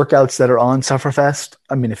workouts that are on Sufferfest,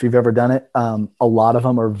 I mean, if you've ever done it, a lot of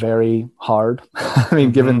them are very hard. I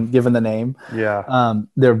mean, given the name,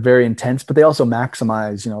 they're very intense, but they also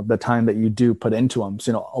maximize, the time that you do put into them.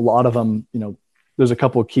 So, a lot of them, there's a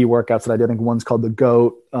couple of key workouts that I did. I think one's called the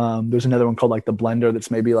GOAT. There's another one called like the Blender. That's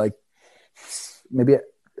maybe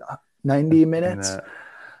 90 minutes.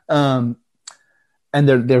 And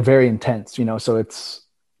they're very intense, so it's,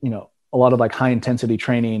 a lot of like high intensity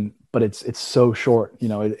training, but it's so short,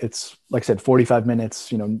 it's like I said, 45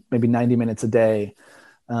 minutes, maybe 90 minutes a day,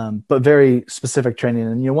 but very specific training.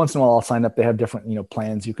 And, once in a while I'll sign up. They have different,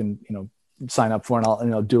 plans you can, sign up for, and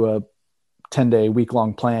I'll, do a 10-day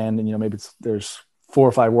week-long plan. And, maybe there's 4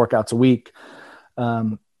 or 5 workouts a week.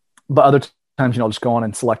 But other times, I'll just go on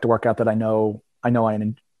and select a workout that I know I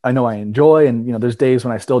enjoy. And, there's days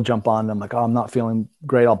when I still jump on and I'm like, oh, I'm not feeling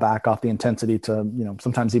great. I'll back off the intensity to,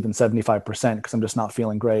 sometimes even 75% because I'm just not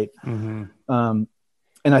feeling great. Mm-hmm.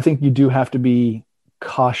 And I think you do have to be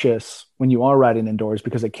cautious when you are riding indoors,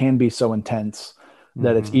 because it can be so intense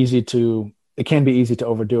that it can be easy to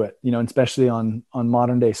overdo it, especially on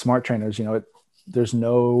modern day smart trainers. There's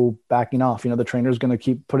no backing off. The trainer's going to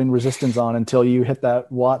keep putting resistance on until you hit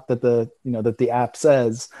that watt that the app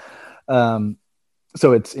says.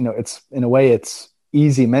 So it's, it's in a way it's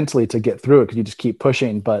easy mentally to get through it because you just keep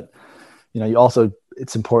pushing, but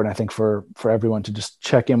it's important, I think, for everyone to just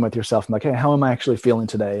check in with yourself and like, hey, how am I actually feeling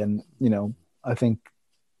today? And, I think,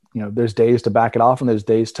 there's days to back it off and there's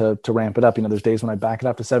days to ramp it up. There's days when I back it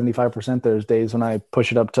up to 75%. There's days when I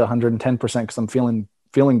push it up to 110% because I'm feeling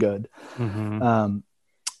good. Mm-hmm.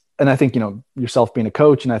 And I think, yourself being a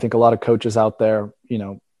coach, and I think a lot of coaches out there,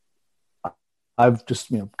 I've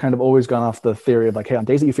just, kind of always gone off the theory of like, hey, on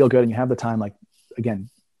days that you feel good and you have the time, like, again,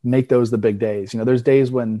 make those the big days. There's days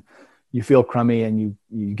when you feel crummy and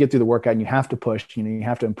you get through the workout and you have to push, you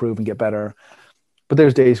have to improve and get better. But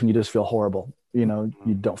there's days when you just feel horrible. You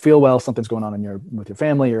don't feel well, something's going on with your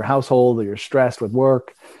family, your household, or you're stressed with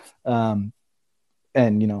work. And,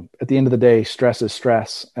 at the end of the day, stress is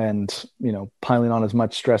stress, and, piling on as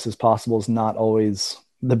much stress as possible is not always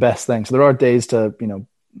the best thing. So there are days to,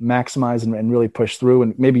 maximize and really push through,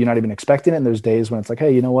 and maybe you're not even expecting it. And there's days when it's like,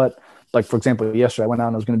 hey, you know what? Like, for example, yesterday I went out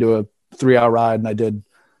and I was going to do a 3-hour ride and I did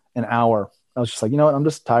an hour. I was just like, I'm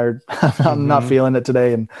just tired. I'm not feeling it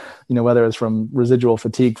today. And, whether it's from residual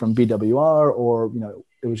fatigue from BWR or,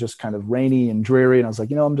 it was just kind of rainy and dreary. And I was like,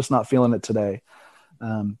 I'm just not feeling it today.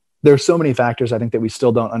 There are so many factors I think that we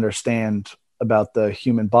still don't understand about the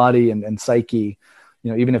human body and psyche.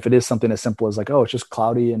 Even if it is something as simple as like, oh, it's just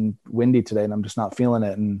cloudy and windy today and I'm just not feeling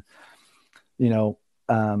it. And,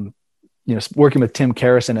 working with Tim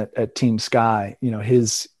Carrison at Team Sky,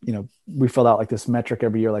 we fill out like this metric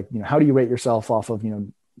every year, like, how do you rate yourself off of,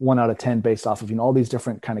 1 out of 10 based off of, all these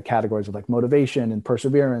different kind of categories of like motivation and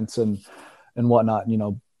perseverance and whatnot.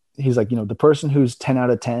 He's like, the person who's 10 out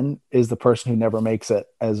of 10 is the person who never makes it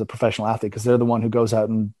as a professional athlete, because they're the one who goes out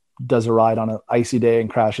and does a ride on an icy day and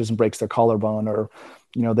crashes and breaks their collarbone, or,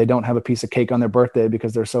 they don't have a piece of cake on their birthday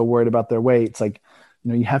because they're so worried about their weight. It's like,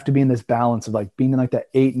 you have to be in this balance of like being in like that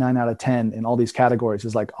 8, 9 out of 10 in all these categories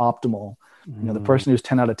is like optimal. The person who's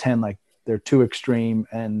 10 out of 10, like they're too extreme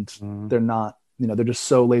and they're not, they're just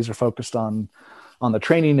so laser focused on the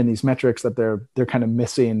training and these metrics that they're kind of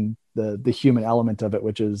missing the human element of it,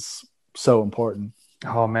 which is so important.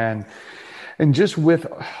 Oh man. And just with,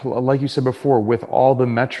 like you said before, with all the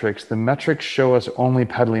metrics show us only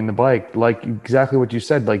pedaling the bike, like exactly what you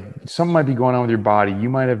said. Like something might be going on with your body. You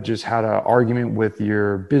might have just had an argument with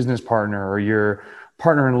your business partner, or your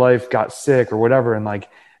partner in life got sick or whatever. And like,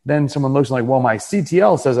 then someone looks like, well, my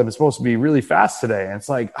CTL says I'm supposed to be really fast today. And it's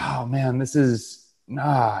like, oh man, this is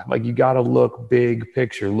like, you got to look big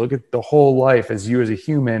picture, look at the whole life as you as a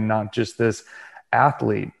human, not just this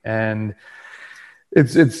athlete. And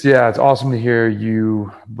it's awesome to hear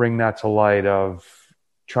you bring that to light of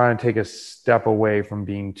trying to take a step away from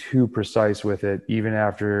being too precise with it, even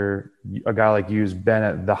after a guy like you's been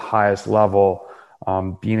at the highest level.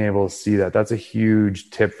 Being able to see that's a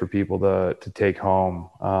huge tip for people to take home.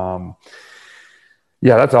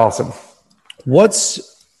 That's awesome.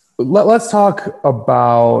 Let's talk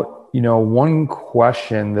about, one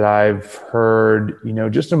question that I've heard,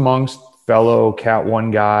 just amongst fellow Cat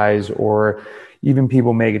 1 guys, or even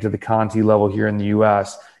people make it to the Conti level here in the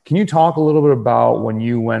US. Can you talk a little bit about when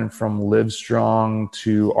you went from Livestrong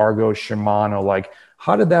to Argo Shimano? Like,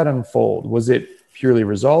 how did that unfold? Was it purely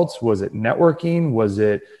results? Was it networking? Was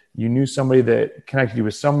it you knew somebody that connected you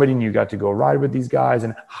with somebody and you got to go ride with these guys?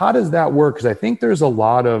 And how does that work? Because I think there's a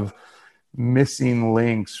lot of missing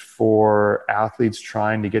links for athletes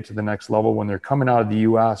trying to get to the next level when they're coming out of the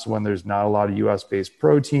US, when there's not a lot of US based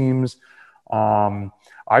pro teams.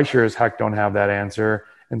 I sure as heck don't have that answer.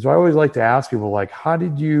 And so I always like to ask people, like, how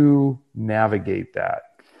did you navigate that?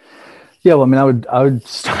 Yeah, well, I mean, I would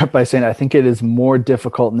start by saying I think it is more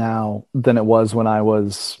difficult now than it was when I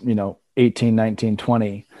was, 18, 19,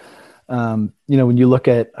 20. When you look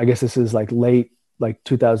at, I guess this is like late, like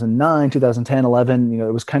 2009, 2010, 11,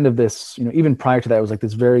 it was kind of this, even prior to that, it was like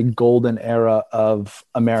this very golden era of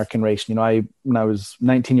American racing. When I was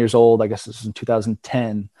 19 years old, I guess this was in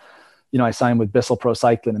 2010, I signed with Bissell Pro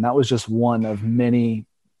Cycling, and that was just one of many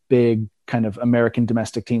big kind of American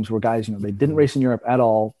domestic teams where guys, they didn't race in Europe at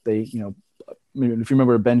all. They, if you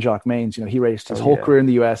remember Ben Jacques Mains, he raced his whole career in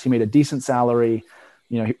the US. He made a decent salary,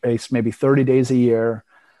 he raced maybe 30 days a year,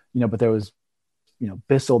 but there was,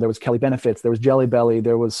 Bissell, there was Kelly Benefits, there was Jelly Belly,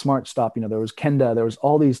 there was Smart Stop, there was Kenda, there was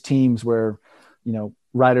all these teams where,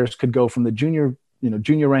 riders could go from the junior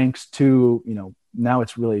ranks to, now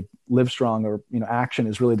it's really Livestrong or, Action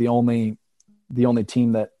is really the only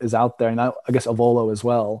team that is out there. And I guess Avolo as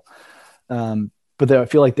well. But I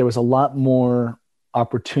feel like there was a lot more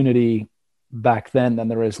opportunity back then than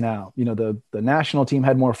there is now. The national team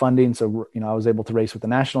had more funding. So, I was able to race with the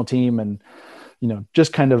national team and,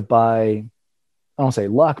 just kind of by, I don't say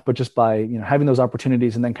luck, but just by, having those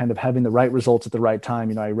opportunities and then kind of having the right results at the right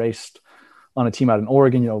time. I raced on a team out in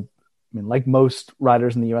Oregon, like most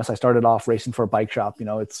riders in the US, I started off racing for a bike shop.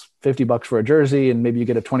 It's $50 for a jersey and maybe you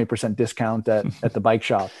get a 20% discount at the bike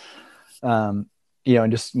shop. And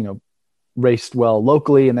just, raced well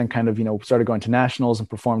locally and then kind of, started going to nationals and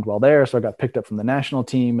performed well there. So I got picked up from the national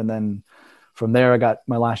team. And then from there, I got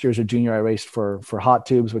my last year as a junior, I raced for Hot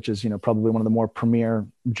Tubes, which is, probably one of the more premier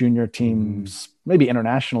junior teams, maybe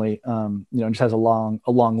internationally, just has a long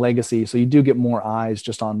legacy. So you do get more eyes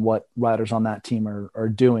just on what riders on that team are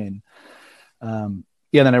doing. Then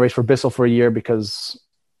I raced for Bissell for a year because,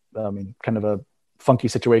 kind of a funky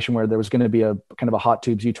situation where there was going to be a kind of a Hot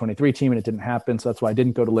Tubes U23 team and it didn't happen. So that's why I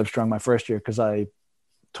didn't go to Livestrong my first year, because I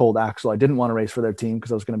told Axel I didn't want to race for their team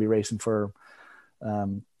because I was going to be racing for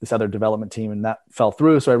this other development team, and that fell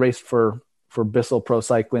through. So I raced for Bissell Pro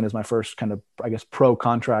Cycling as my first kind of, I guess, pro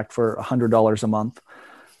contract for $100 a month.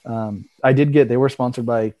 They were sponsored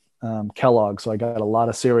by Kellogg, so I got a lot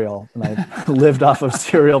of cereal, and I lived off of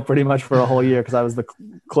cereal pretty much for a whole year because I was the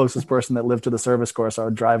closest person that lived to the service course. So I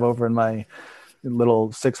would drive over in my little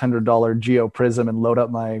 $600 Geo Prism and load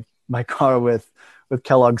up my car with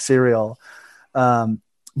Kellogg cereal.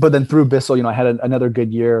 But then through Bissell, I had another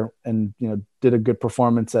good year and, did a good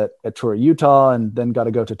performance at Tour of Utah, and then got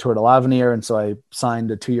to go to Tour de l'Avenir. And so I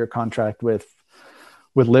signed a 2-year contract with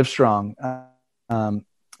Livestrong. And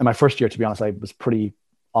my first year, to be honest, I was pretty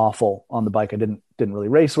awful on the bike. I didn't really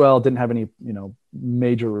race well, didn't have any,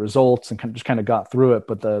 major results, and just kind of got through it.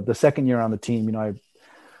 But the second year on the team, I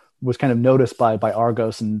was kind of noticed by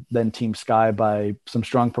Argos and then Team Sky by some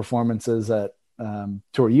strong performances at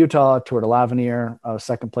Tour Utah, Tour de l'Avenir. I was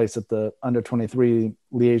second place at the under 23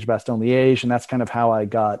 Liège-Bastogne-Liège. And that's kind of how I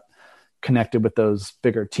got connected with those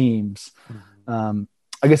bigger teams.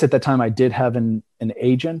 I guess at that time I did have an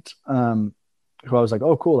agent, who I was like,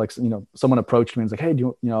 oh, cool. Like, someone approached me and was like, hey,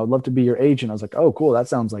 I'd love to be your agent. I was like, oh, cool. That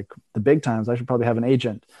sounds like the big times. I should probably have an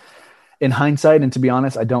agent. In hindsight, and to be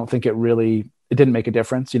honest, I don't think it didn't make a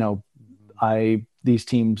difference. These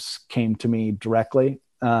teams came to me directly.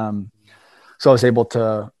 So I was able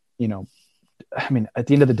to, at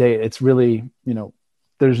the end of the day, it's really,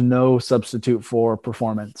 there's no substitute for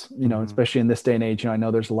performance, especially in this day and age. I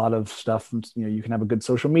know there's a lot of stuff, you can have a good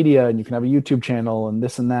social media and you can have a YouTube channel and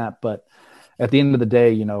this and that, but at the end of the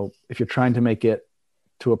day, if you're trying to make it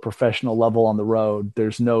to a professional level on the road,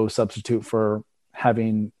 there's no substitute for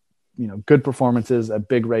having, good performances at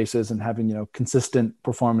big races and having, consistent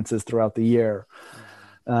performances throughout the year.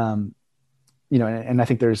 And I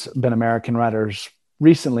think there's been American riders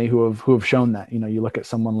recently who have shown that. You look at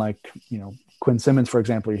someone like, Quinn Simmons, for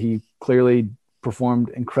example. He clearly performed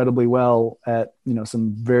incredibly well at,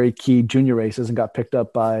 some very key junior races and got picked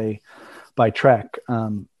up by Trek.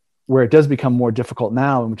 Where it does become more difficult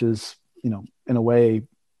now, which is, in a way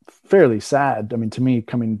fairly sad. I mean, to me,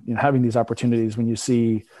 having these opportunities when you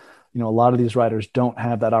see, a lot of these riders don't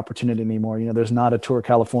have that opportunity anymore. There's not a Tour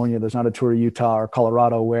California, there's not a Tour Utah or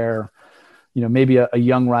Colorado where, maybe a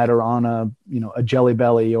young rider on a Jelly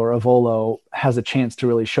Belly or a Volo has a chance to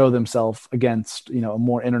really show themselves against, a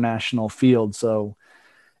more international field. So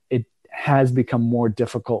it has become more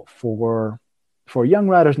difficult for young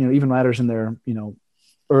riders, even riders in their,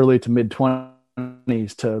 early to mid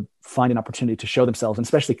 20s to find an opportunity to show themselves, and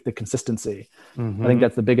especially the consistency. I think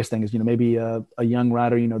that's the biggest thing is, maybe a young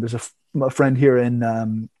rider, there's a friend here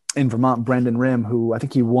in Vermont, Brendan Rim, who I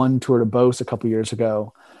think he won Tour de Beauce a couple years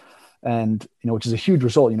ago. And, which is a huge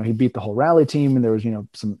result. He beat the whole rally team and there was,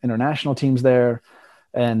 some international teams there.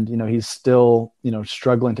 And, he's still,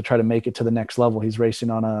 struggling to try to make it to the next level. He's racing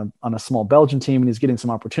on a small Belgian team and he's getting some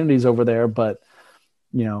opportunities over there. But,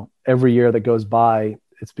 every year that goes by,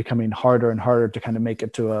 it's becoming harder and harder to kind of make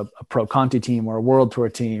it to a Pro Conti team or a World Tour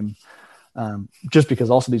team. Just because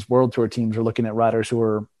also these World Tour teams are looking at riders who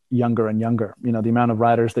are younger and younger. The amount of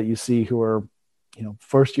riders that you see who are,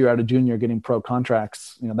 first year out of junior getting pro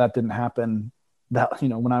contracts, that didn't happen. That,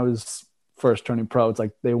 when I was first turning pro, it's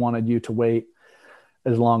like they wanted you to wait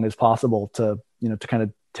as long as possible to, to kind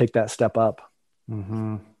of take that step up.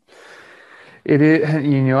 It is,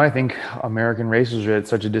 I think American racers are at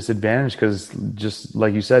such a disadvantage because just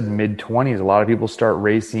like you said, mid-20s, a lot of people start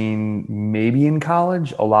racing maybe in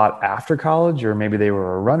college, a lot after college, or maybe they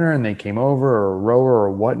were a runner and they came over, or a rower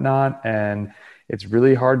or whatnot. And it's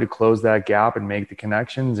really hard to close that gap and make the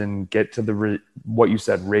connections and get to what you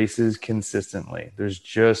said, races consistently. There's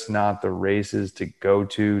just not the races to go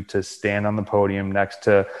to stand on the podium next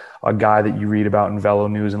to a guy that you read about in Velo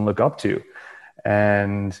News and look up to.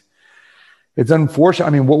 And it's unfortunate. I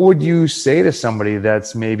mean, what would you say to somebody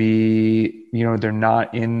that's maybe, they're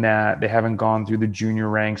not in that, they haven't gone through the junior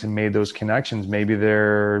ranks and made those connections. Maybe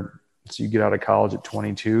so you get out of college at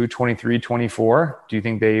 22, 23, 24. Do you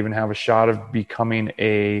think they even have a shot of becoming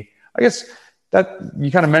I guess that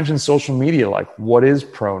you kind of mentioned social media, like what is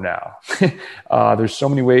pro now? There's so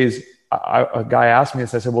many ways. A guy asked me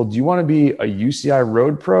this. I said, well, do you want to be a UCI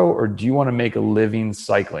road pro or do you want to make a living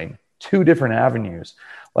cycling? Two different avenues.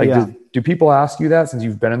 Like, yeah. Do people ask you that since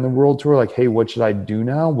you've been in the World Tour? Like, hey, what should I do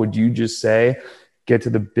now? Would you just say, get to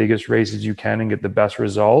the biggest races you can and get the best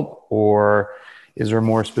result? Or is there a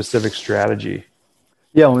more specific strategy?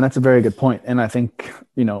 Yeah, well, that's a very good point. And I think,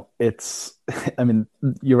 you're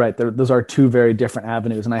right. Those are two very different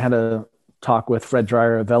avenues. And I had a talk with Fred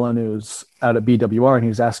Dreyer of Velo News out at BWR, and he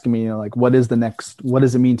was asking me, what does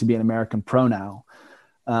it mean to be an American pro now?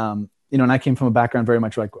 And I came from a background very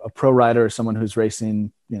much like a pro rider, someone who's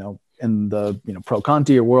racing, in the, Pro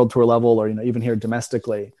Conti or World Tour level, or, even here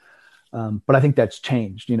domestically. But I think that's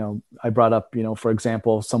changed. I brought up, for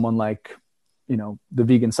example, someone like, the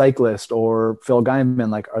Vegan Cyclist or Phil Guyman,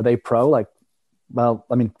 like, are they pro? Like, well,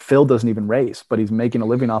 I mean, Phil doesn't even race, but he's making a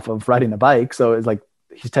living off of riding a bike. So it's like,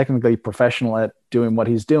 he's technically professional at doing what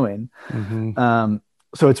he's doing. So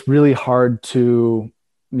it's really hard to,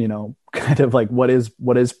 kind of like, what is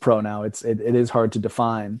pro now? It is hard to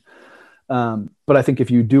define. But I think if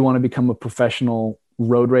you do want to become a professional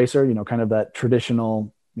road racer, kind of that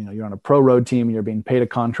traditional, you're on a pro road team and you're being paid a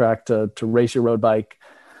contract to race your road bike.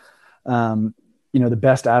 The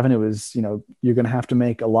best avenue is, you're going to have to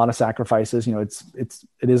make a lot of sacrifices.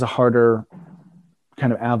 It is a harder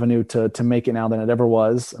kind of avenue to make it now than it ever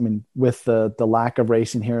was. I mean, with the lack of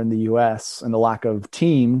racing here in the US and the lack of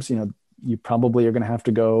teams, you probably are going to have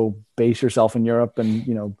to go base yourself in Europe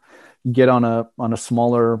and, get on a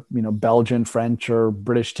smaller, Belgian, French, or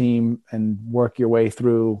British team and work your way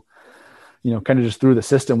through, kind of just through the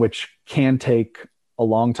system, which can take a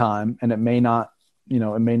long time, and it may not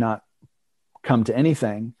come to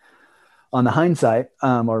anything. On the hindsight,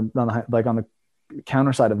 or on the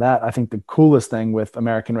counter side of that, I think the coolest thing with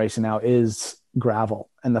American racing now is gravel,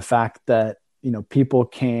 and the fact that people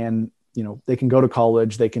can they can go to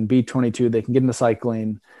college, they can be 22, they can get into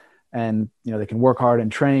cycling, and they can work hard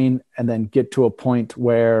and train, and then get to a point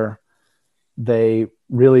where they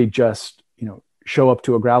really just show up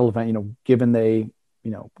to a gravel event, given they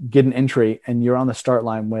get an entry, and you're on the start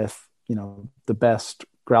line with the best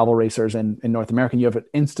gravel racers in North America. And you have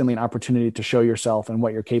instantly an opportunity to show yourself and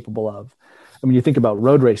what you're capable of. And when you think about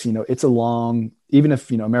road racing, it's a long, even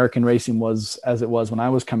if American racing was as it was when I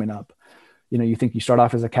was coming up, you think you start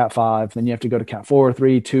off as a Cat 5, then you have to go to Cat 4,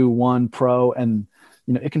 3, 2, 1 Pro, and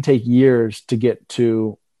it can take years to get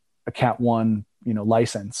to a Cat 1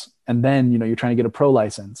 license, and then you're trying to get a pro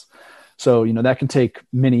license. So that can take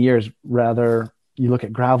many years. Rather, you look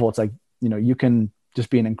at gravel, it's like you can just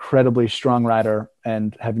be an incredibly strong rider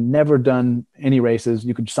and have never done any races.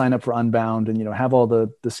 You could sign up for Unbound and have all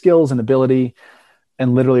the skills and ability,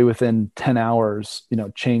 and literally within 10 hours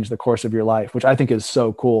change the course of your life, which I think is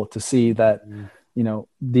so cool to see that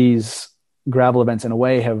these gravel events in a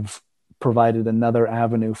way have provided another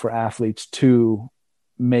avenue for athletes to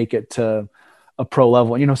make it to a pro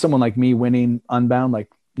level. Someone like me winning Unbound, like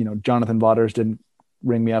Jonathan Vaughters didn't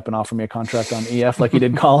ring me up and offer me a contract on EF like he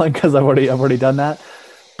did Colin, because I've already done that.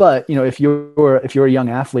 But if you're a young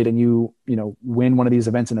athlete and you win one of these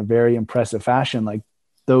events in a very impressive fashion, like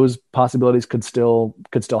those possibilities could still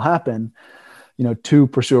happen, to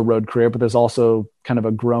pursue a road career. But there's also kind of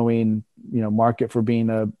a growing market for being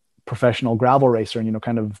a professional gravel racer, and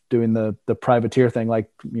kind of doing the privateer thing, like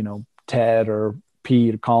Ted or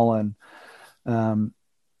Pete or Colin,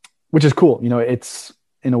 which is cool. It's,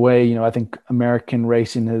 in a way, I think American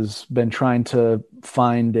racing has been trying to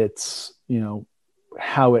find its,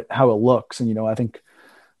 how it looks. And, I think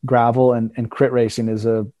gravel and crit racing is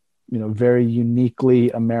a, very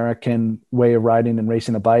uniquely American way of riding and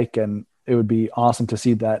racing a bike. And it would be awesome to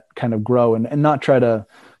see that kind of grow, and not try to,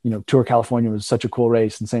 Tour California was such a cool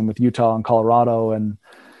race, and same with Utah and Colorado. And,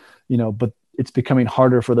 but it's becoming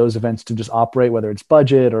harder for those events to just operate, whether it's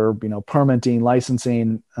budget or, permitting,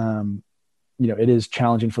 licensing. It is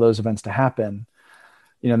challenging for those events to happen.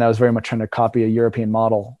 And that was very much trying to copy a European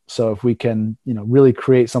model. So if we can, really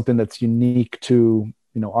create something that's unique to,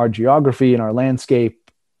 our geography and our landscape,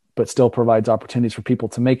 but still provides opportunities for people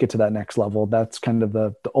to make it to that next level, that's kind of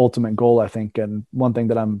the ultimate goal, I think. And one thing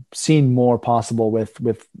that I'm seeing more possible with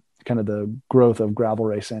kind of the growth of gravel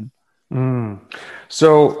racing.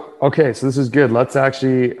 So this is good. Let's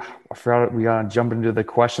actually, I forgot, we got to jump into the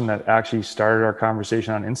question that actually started our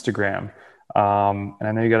conversation on Instagram. And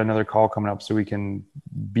I know you got another call coming up, so we can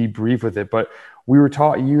be brief with it, but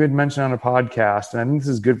you had mentioned on a podcast, and I think this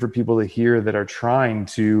is good for people to hear that are trying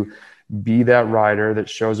to be that rider that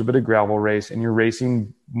shows a bit of gravel race, and you're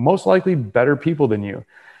racing most likely better people than you.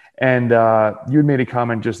 And, you had made a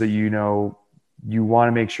comment just that, you want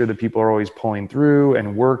to make sure that people are always pulling through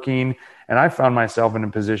and working. And I found myself in a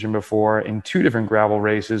position before in 2 different gravel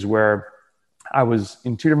races where I was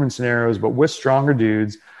in 2 different scenarios, but with stronger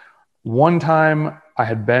dudes. One time I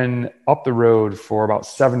had been up the road for about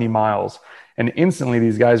 70 miles, and instantly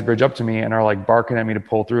these guys bridge up to me and are like barking at me to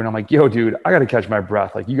pull through. And I'm like, yo, dude, I got to catch my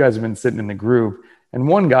breath. Like, you guys have been sitting in the group. And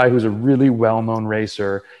one guy who's a really well-known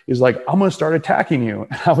racer is like, I'm going to start attacking you.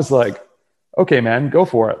 And I was like, okay, man, go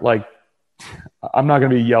for it. Like, I'm not going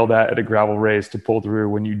to be yelled at a gravel race to pull through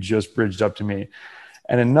when you just bridged up to me.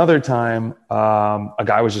 And another time, a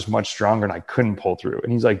guy was just much stronger and I couldn't pull through.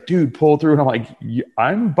 And he's like, dude, pull through. And I'm like,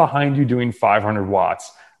 I'm behind you doing 500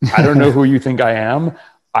 watts. I don't know who you think I am.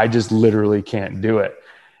 I just literally can't do it.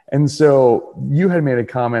 And so you had made a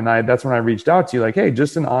comment. That's when I reached out to you, like, hey,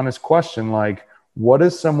 just an honest question. Like, what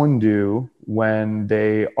does someone do when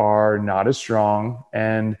they are not as strong?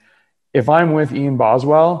 And if I'm with Ian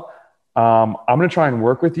Boswell, I'm going to try and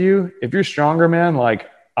work with you. If you're stronger, man, like,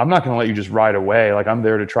 I'm not going to let you just ride away. Like, I'm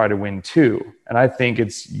there to try to win too. And I think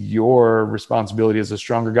it's your responsibility as a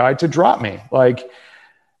stronger guy to drop me. Like,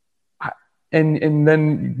 and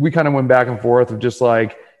then we kind of went back and forth of just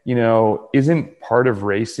like, isn't part of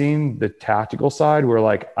racing the tactical side where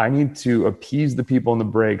like, I need to appease the people in the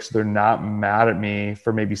break so they're not mad at me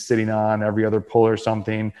for maybe sitting on every other pull or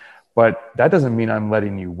something, but that doesn't mean I'm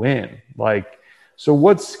letting you win. Like, so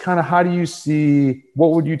how do you see,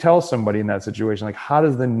 what would you tell somebody in that situation? Like, how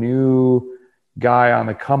does the new guy on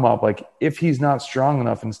the come up, like if he's not strong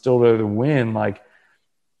enough and still there to win, like,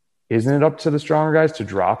 isn't it up to the stronger guys to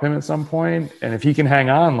drop him at some point? And if he can hang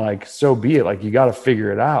on, like, so be it. Like, you got to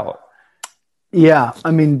figure it out. Yeah,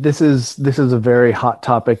 I mean, this is a very hot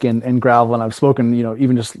topic in gravel, and I've spoken,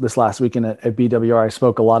 even just this last weekend at BWR, I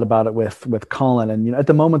spoke a lot about it with Colin. And at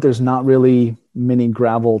the moment, there's not really many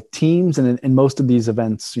gravel teams, and in most of these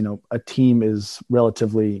events, a team is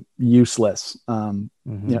relatively useless. I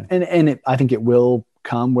think it will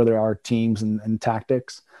come where there are teams and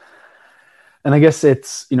tactics. And I guess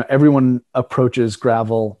it's, everyone approaches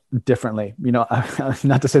gravel differently.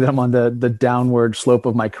 Not to say that I'm on the downward slope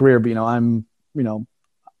of my career, but I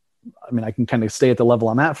can kind of stay at the level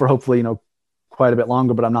I'm at for hopefully, quite a bit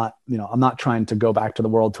longer, but I'm not trying to go back to the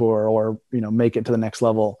world tour or, make it to the next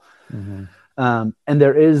level. And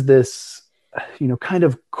there is this, kind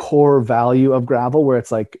of core value of gravel where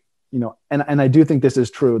it's like, and I do think this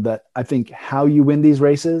is true, that I think how you win these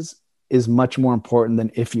races is much more important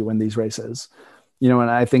than if you win these races,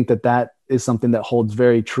 and I think that is something that holds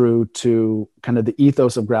very true to kind of the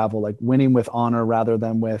ethos of gravel, like winning with honor rather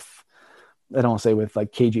than with, I don't want to say with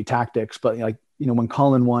like cagey tactics, but like, when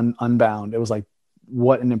Colin won Unbound, it was like,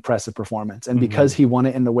 what an impressive performance. And because he won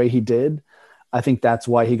it in the way he did, I think that's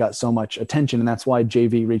why he got so much attention. And that's why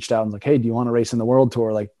JV reached out and was like, hey, do you want to race in the world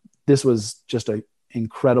tour? Like, this was just an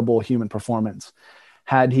incredible human performance.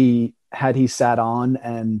 Had he sat on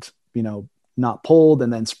and, not pulled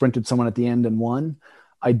and then sprinted someone at the end and won,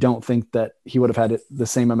 I don't think that he would have had the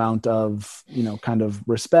same amount of, kind of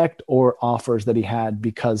respect or offers that he had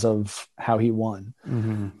because of how he won.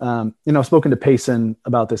 I've spoken to Payson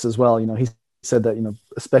about this as well. He said that,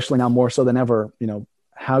 especially now more so than ever,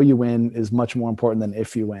 how you win is much more important than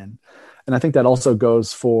if you win. And I think that also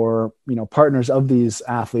goes for, partners of these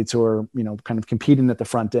athletes who are, kind of competing at the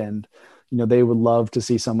front end. They would love to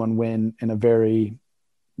see someone win in a very,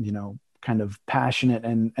 kind of passionate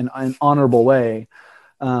and honorable way.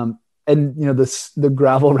 The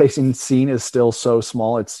gravel racing scene is still so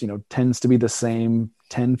small. It's, tends to be the same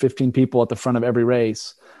 10, 15 people at the front of every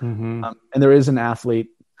race. And there is an athlete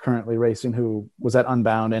currently racing who was at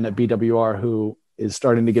Unbound and at BWR who is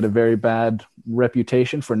starting to get a very bad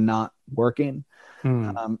reputation for not working.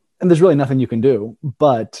 And there's really nothing you can do,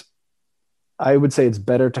 but I would say it's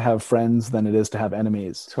better to have friends than it is to have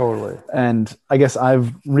enemies. Totally. And I guess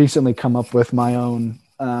I've recently come up with my own,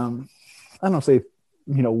 I don't say,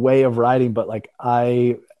 way of riding, but like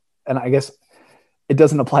I guess it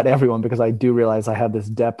doesn't apply to everyone because I do realize I have this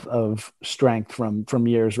depth of strength from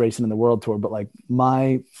years racing in the world tour. But like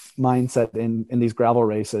my mindset in these gravel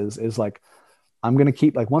races is like, I'm going to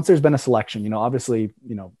keep, like, once there's been a selection, obviously,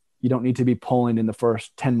 you don't need to be pulling in the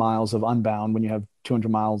first 10 miles of Unbound when you have 200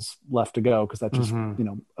 miles left to go. Cause that's just,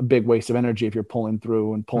 a big waste of energy if you're pulling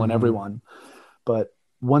through and pulling everyone. But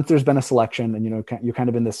once there's been a selection and, you're kind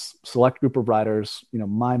of in this select group of riders,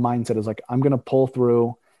 my mindset is like, I'm going to pull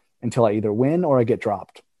through until I either win or I get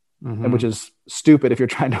dropped, and which is stupid if you're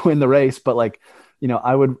trying to win the race. But like,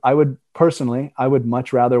 I would personally, I would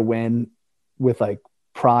much rather win with like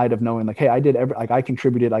pride of knowing like, hey, I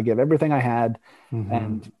contributed, I gave everything I had.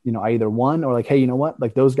 And, I either won or like, hey, you know what?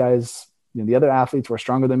 Like those guys, the other athletes were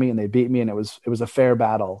stronger than me and they beat me and it was a fair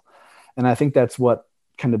battle. And I think that's what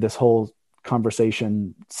kind of this whole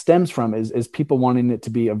conversation stems from is people wanting it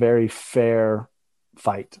to be a very fair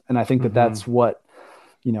fight. And I think that that's what,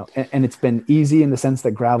 and it's been easy in the sense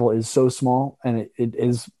that gravel is so small and it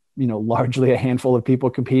is, largely a handful of people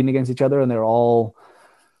competing against each other and they're all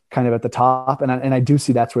kind of at the top. And I do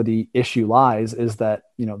see that's where the issue lies is that,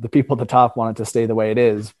 the people at the top want it to stay the way it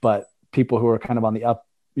is, but people who are kind of on the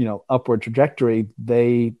upward trajectory,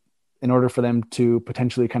 in order for them to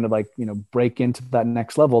potentially kind of like, break into that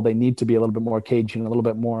next level, they need to be a little bit more cagey and a little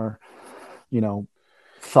bit more,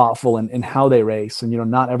 thoughtful in how they race. And,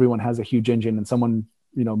 not everyone has a huge engine and someone,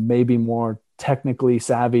 may be more technically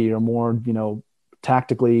savvy or more,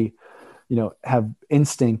 tactically, have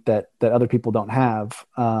instinct that other people don't have.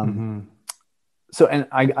 So, and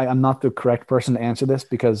I'm not the correct person to answer this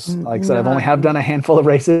because like I said, I've only done a handful of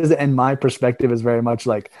races and my perspective is very much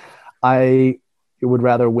like, I would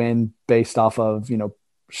rather win based off of,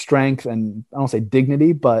 strength and I don't say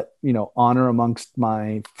dignity, but, honor amongst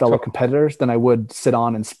my fellow competitors than I would sit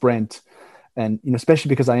on and sprint. And, especially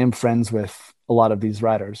because I am friends with a lot of these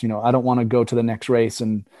riders, I don't want to go to the next race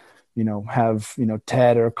and, have,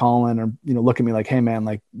 Ted or Colin or, look at me like, hey man,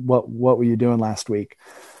 like what were you doing last week?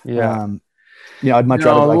 Yeah. I'd much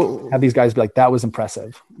rather like have these guys be like, that was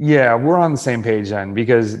impressive. Yeah. We're on the same page then,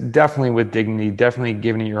 because definitely with dignity, definitely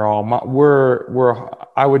giving it your all.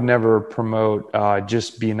 I would never promote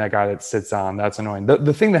just being that guy that sits on. That's annoying.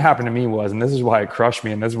 The thing that happened to me was, and this is why it crushed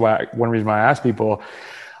me. And this is why one reason why I ask people,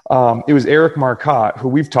 It was Eric Marcotte, who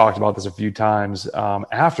we've talked about this a few times.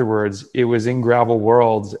 Afterwards, it was in Gravel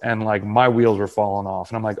Worlds, and like my wheels were falling off.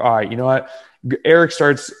 And I'm like, all right, you know what? Eric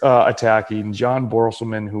starts attacking. John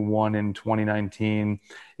Borselman, who won in 2019,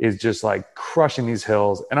 is just like crushing these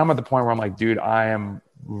hills. And I'm at the point where I'm like, dude, I am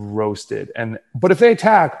roasted. But if they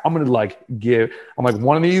attack, I'm gonna I'm like,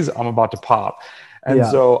 one of these, I'm about to pop. And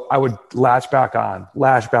so I would lash back on.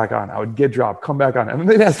 I would get dropped, come back on. And then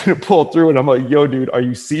they'd ask me to pull through. And I'm like, yo, dude, are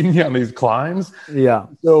you seeing me on these climbs? Yeah.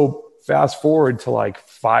 So fast forward to like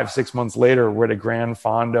 5-6 months later, we're at a Grand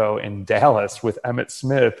Fondo in Dallas with Emmett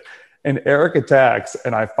Smith. And Eric attacks,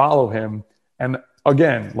 and I follow him. And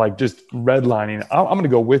again, like just redlining, I'm going to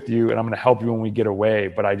go with you, and I'm going to help you when we get away.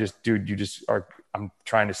 But I'm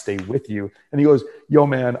trying to stay with you. And he goes, yo,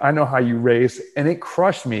 man, I know how you race. And it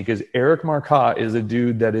crushed me because Eric Marcotte is a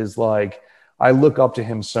dude that is like, I look up to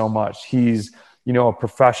him so much. He's, a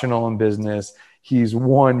professional in business. He's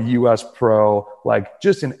won US Pro, like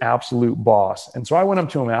just an absolute boss. And so I went up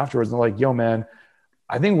to him afterwards and like, yo, man,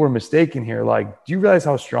 I think we're mistaken here. Like, do you realize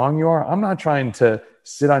how strong you are? I'm not trying to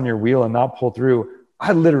sit on your wheel and not pull through.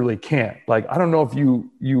 I literally can't. Like, I don't know if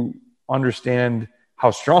you understand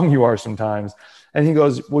how strong you are sometimes. And he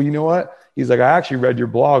goes, well, you know what? He's like, I actually read your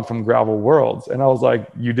blog from Gravel Worlds. And I was like,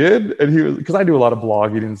 you did? And he was, because I do a lot of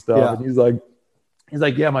blogging and stuff. Yeah. And he's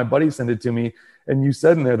like, yeah, my buddy sent it to me. And you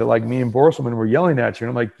said in there that like me and Borselman were yelling at you. And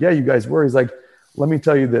I'm like, yeah, you guys were. He's like, let me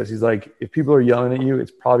tell you this. He's like, if people are yelling at you,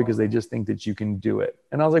 it's probably because they just think that you can do it.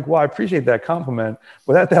 And I was like, well, I appreciate that compliment.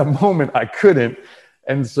 But at that moment, I couldn't.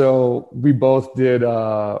 And so we both did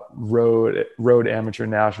road amateur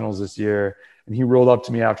nationals this year. And he rolled up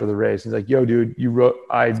to me after the race. He's like, yo, dude,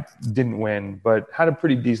 I didn't win, but had a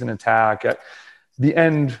pretty decent attack. At the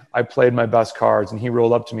end, I played my best cards, and he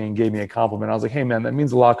rolled up to me and gave me a compliment. I was like, hey, man, that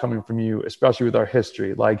means a lot coming from you, especially with our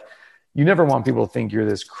history. Like, you never want people to think you're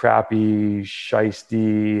this crappy,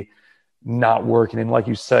 shisty, not working. And like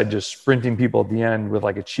you said, just sprinting people at the end with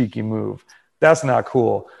like a cheeky move. That's not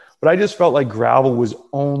cool. But I just felt like gravel was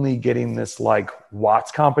only getting this like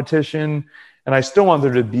watts competition. And I still want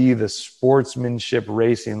there to be the sportsmanship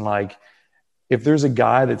racing. Like, if there's a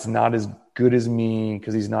guy that's not as good as me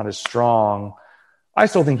because he's not as strong, I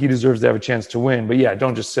still think he deserves to have a chance to win. But yeah,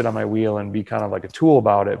 don't just sit on my wheel and be kind of like a tool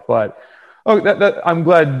about it. But I'm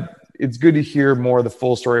glad. It's good to hear more of the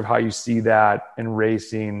full story of how you see that in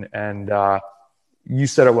racing. And you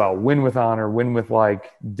said it well, win with honor, win with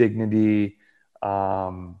like dignity.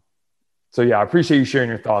 So yeah, I appreciate you sharing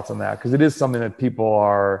your thoughts on that, because it is something that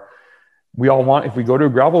we all want. If we go to a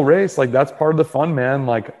gravel race, like that's part of the fun, man.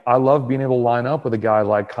 Like, I love being able to line up with a guy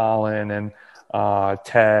like Colin and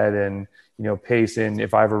Ted and, Payson,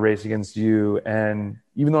 if I ever race against you. And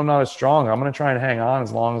even though I'm not as strong, I'm going to try and hang on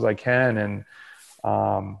as long as I can. And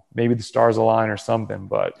maybe the stars align or something,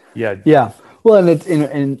 but yeah. Well, and it's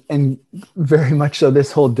and very much so,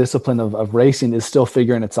 this whole discipline of racing is still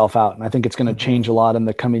figuring itself out. And I think it's going to change a lot in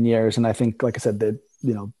the coming years. And I think, like I said, that,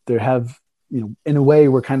 there have, in a way,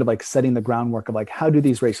 we're kind of like setting the groundwork of like, how do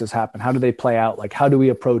these races happen? How do they play out? Like, how do we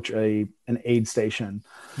approach an aid station?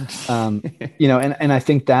 And I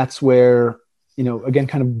think that's where, again,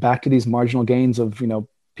 kind of back to these marginal gains of,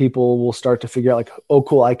 people will start to figure out like, oh,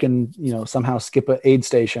 cool, I can, somehow skip an aid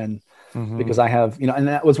station because I have, and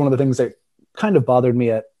that was one of the things that kind of bothered me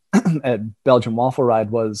at Belgian Waffle Ride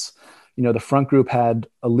was, the front group had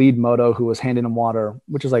a lead moto who was handing them water,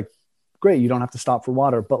 which is like, great, you don't have to stop for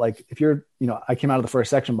water. But like, if you're, I came out of the first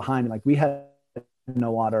section behind, and like we had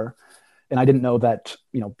no water, and I didn't know that,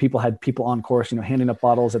 people had people on course, handing up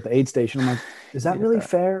bottles at the aid station. I'm like, is that really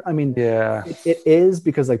fair? I mean, yeah, it is,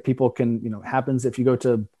 because like people can, happens if you go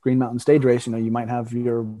to Green Mountain Stage Race, you might have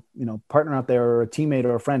your, partner out there or a teammate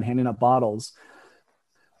or a friend handing up bottles,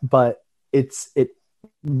 but it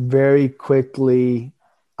very quickly,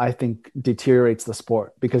 I think, deteriorates the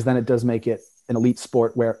sport, because then it does make it an elite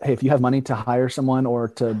sport where, hey, if you have money to hire someone or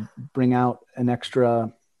to bring out an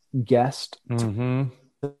extra guest to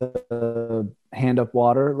hand up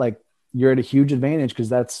water, like you're at a huge advantage, because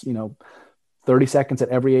that's 30 seconds at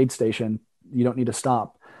every aid station. You don't need to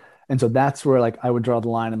stop. And so that's where like I would draw the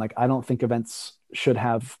line. And like, I don't think events should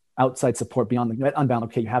have outside support beyond the Unbound.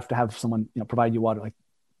 Okay, you have to have someone provide you water. Like,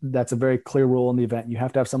 that's a very clear rule in the event. You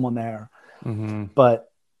have to have someone there. But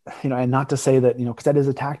and not to say that, because that is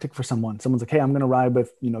a tactic for someone. Someone's like, hey, I'm going to ride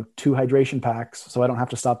with, 2 hydration packs, so I don't have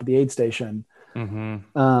to stop at the aid station. And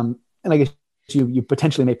I guess you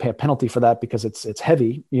potentially may pay a penalty for that because it's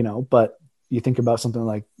heavy, but you think about something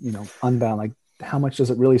like, Unbound, like how much does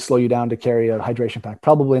it really slow you down to carry a hydration pack?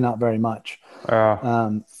 Probably not very much.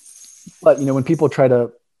 But, when people try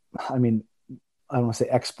to, I don't want to say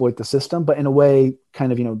exploit the system, but in a way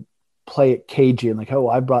kind of, play it cagey and like, oh,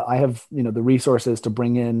 I have, the resources to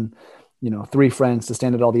bring in, 3 friends to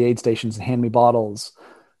stand at all the aid stations and hand me bottles.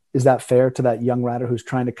 Is that fair to that young rider who's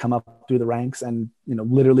trying to come up through the ranks and,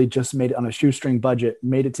 literally just made it on a shoestring budget,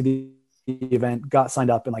 made it to the event, got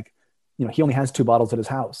signed up, and like, he only has 2 bottles at his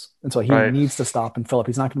house. And so he needs to stop and fill up.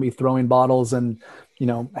 He's not going to be throwing bottles and,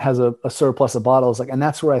 has a surplus of bottles. Like, and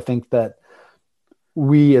that's where I think that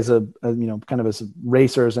we as kind of as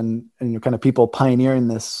racers and kind of people pioneering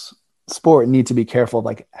this sport need to be careful of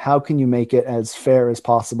like, how can you make it as fair as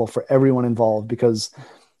possible for everyone involved? Because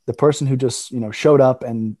the person who just, showed up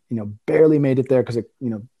and, barely made it there because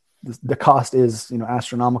the cost is,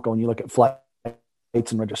 astronomical. And you look at flights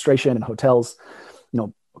and registration and hotels,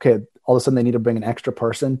 okay, all of a sudden they need to bring an extra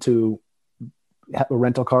person to have a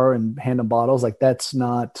rental car and hand them bottles. Like that's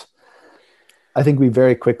not, I think we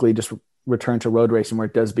very quickly just return to road racing where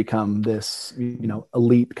it does become this,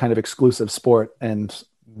 elite kind of exclusive sport. And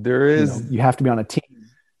there is, you have to be on a team.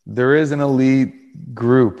 There is an elite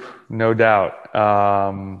group, no doubt.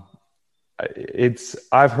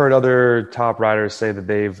 I've heard other top riders say that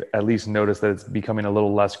they've at least noticed that it's becoming a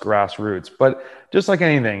little less grassroots, but just like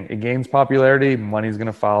anything, it gains popularity, money's going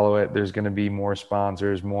to follow it. There's going to be more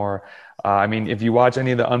sponsors, more. If you watch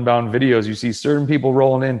any of the Unbound videos, you see certain people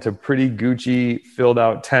rolling into pretty Gucci filled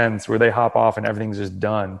out tents where they hop off and everything's just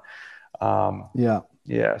done.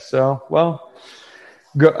 Yeah. So, well,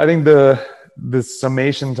 I think the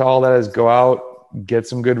summation to all that is go out, get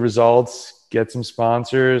some good results, get some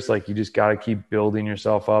sponsors. Like you just got to keep building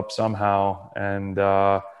yourself up somehow. And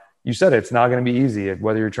you said it's not going to be easy.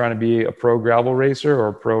 Whether you're trying to be a pro gravel racer or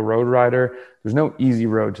a pro road rider, there's no easy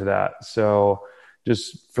road to that. So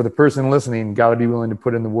just for the person listening, got to be willing to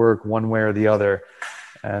put in the work one way or the other.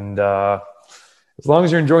 And as long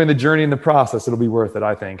as you're enjoying the journey and the process, it'll be worth it,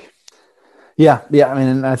 I think. Yeah.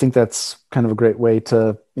 And I think that's kind of a great way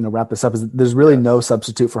to, wrap this up is there's really no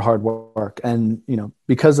substitute for hard work. And,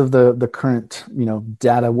 because of the current,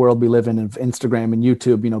 data world we live in of Instagram and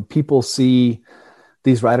YouTube, people see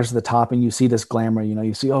these riders at the top and you see this glamour,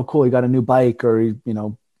 you see, oh, cool, he got a new bike or,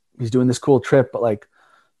 he's doing this cool trip. But like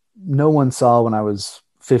no one saw when I was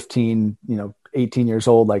 15, 18 years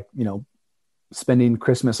old, like, spending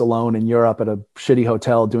Christmas alone in Europe at a shitty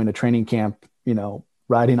hotel, doing a training camp,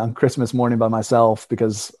 riding on Christmas morning by myself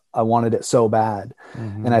because I wanted it so bad.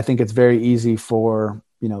 Mm-hmm. And I think it's very easy for,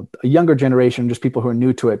 a younger generation, just people who are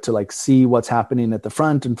new to it to like see what's happening at the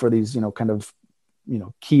front. And for these, kind of,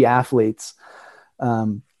 key athletes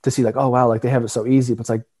to see like, oh, wow, like they have it so easy. But it's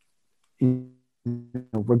like,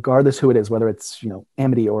 regardless who it is, whether it's,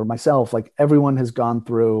 Amity or myself, like everyone has gone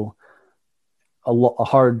through a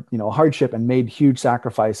hardship and made huge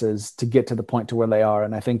sacrifices to get to the point to where they are.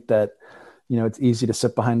 And I think that, it's easy to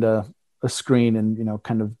sit behind a screen and,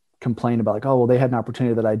 kind of complain about like, oh, well, they had an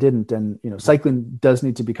opportunity that I didn't. And, cycling does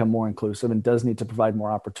need to become more inclusive and does need to provide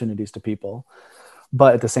more opportunities to people.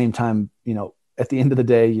 But at the same time, at the end of the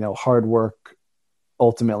day, hard work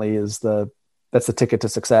ultimately that's the ticket to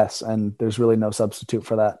success. And there's really no substitute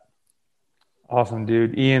for that. Awesome,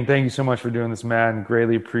 dude. Ian, thank you so much for doing this, man.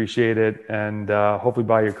 Greatly appreciate it. And hopefully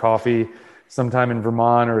buy your coffee sometime in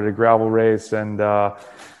Vermont or at a gravel race. And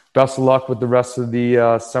best of luck with the rest of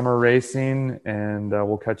the summer racing. And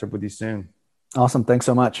we'll catch up with you soon. Awesome. Thanks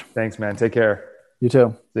so much. Thanks, man. Take care. You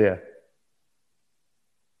too. See ya.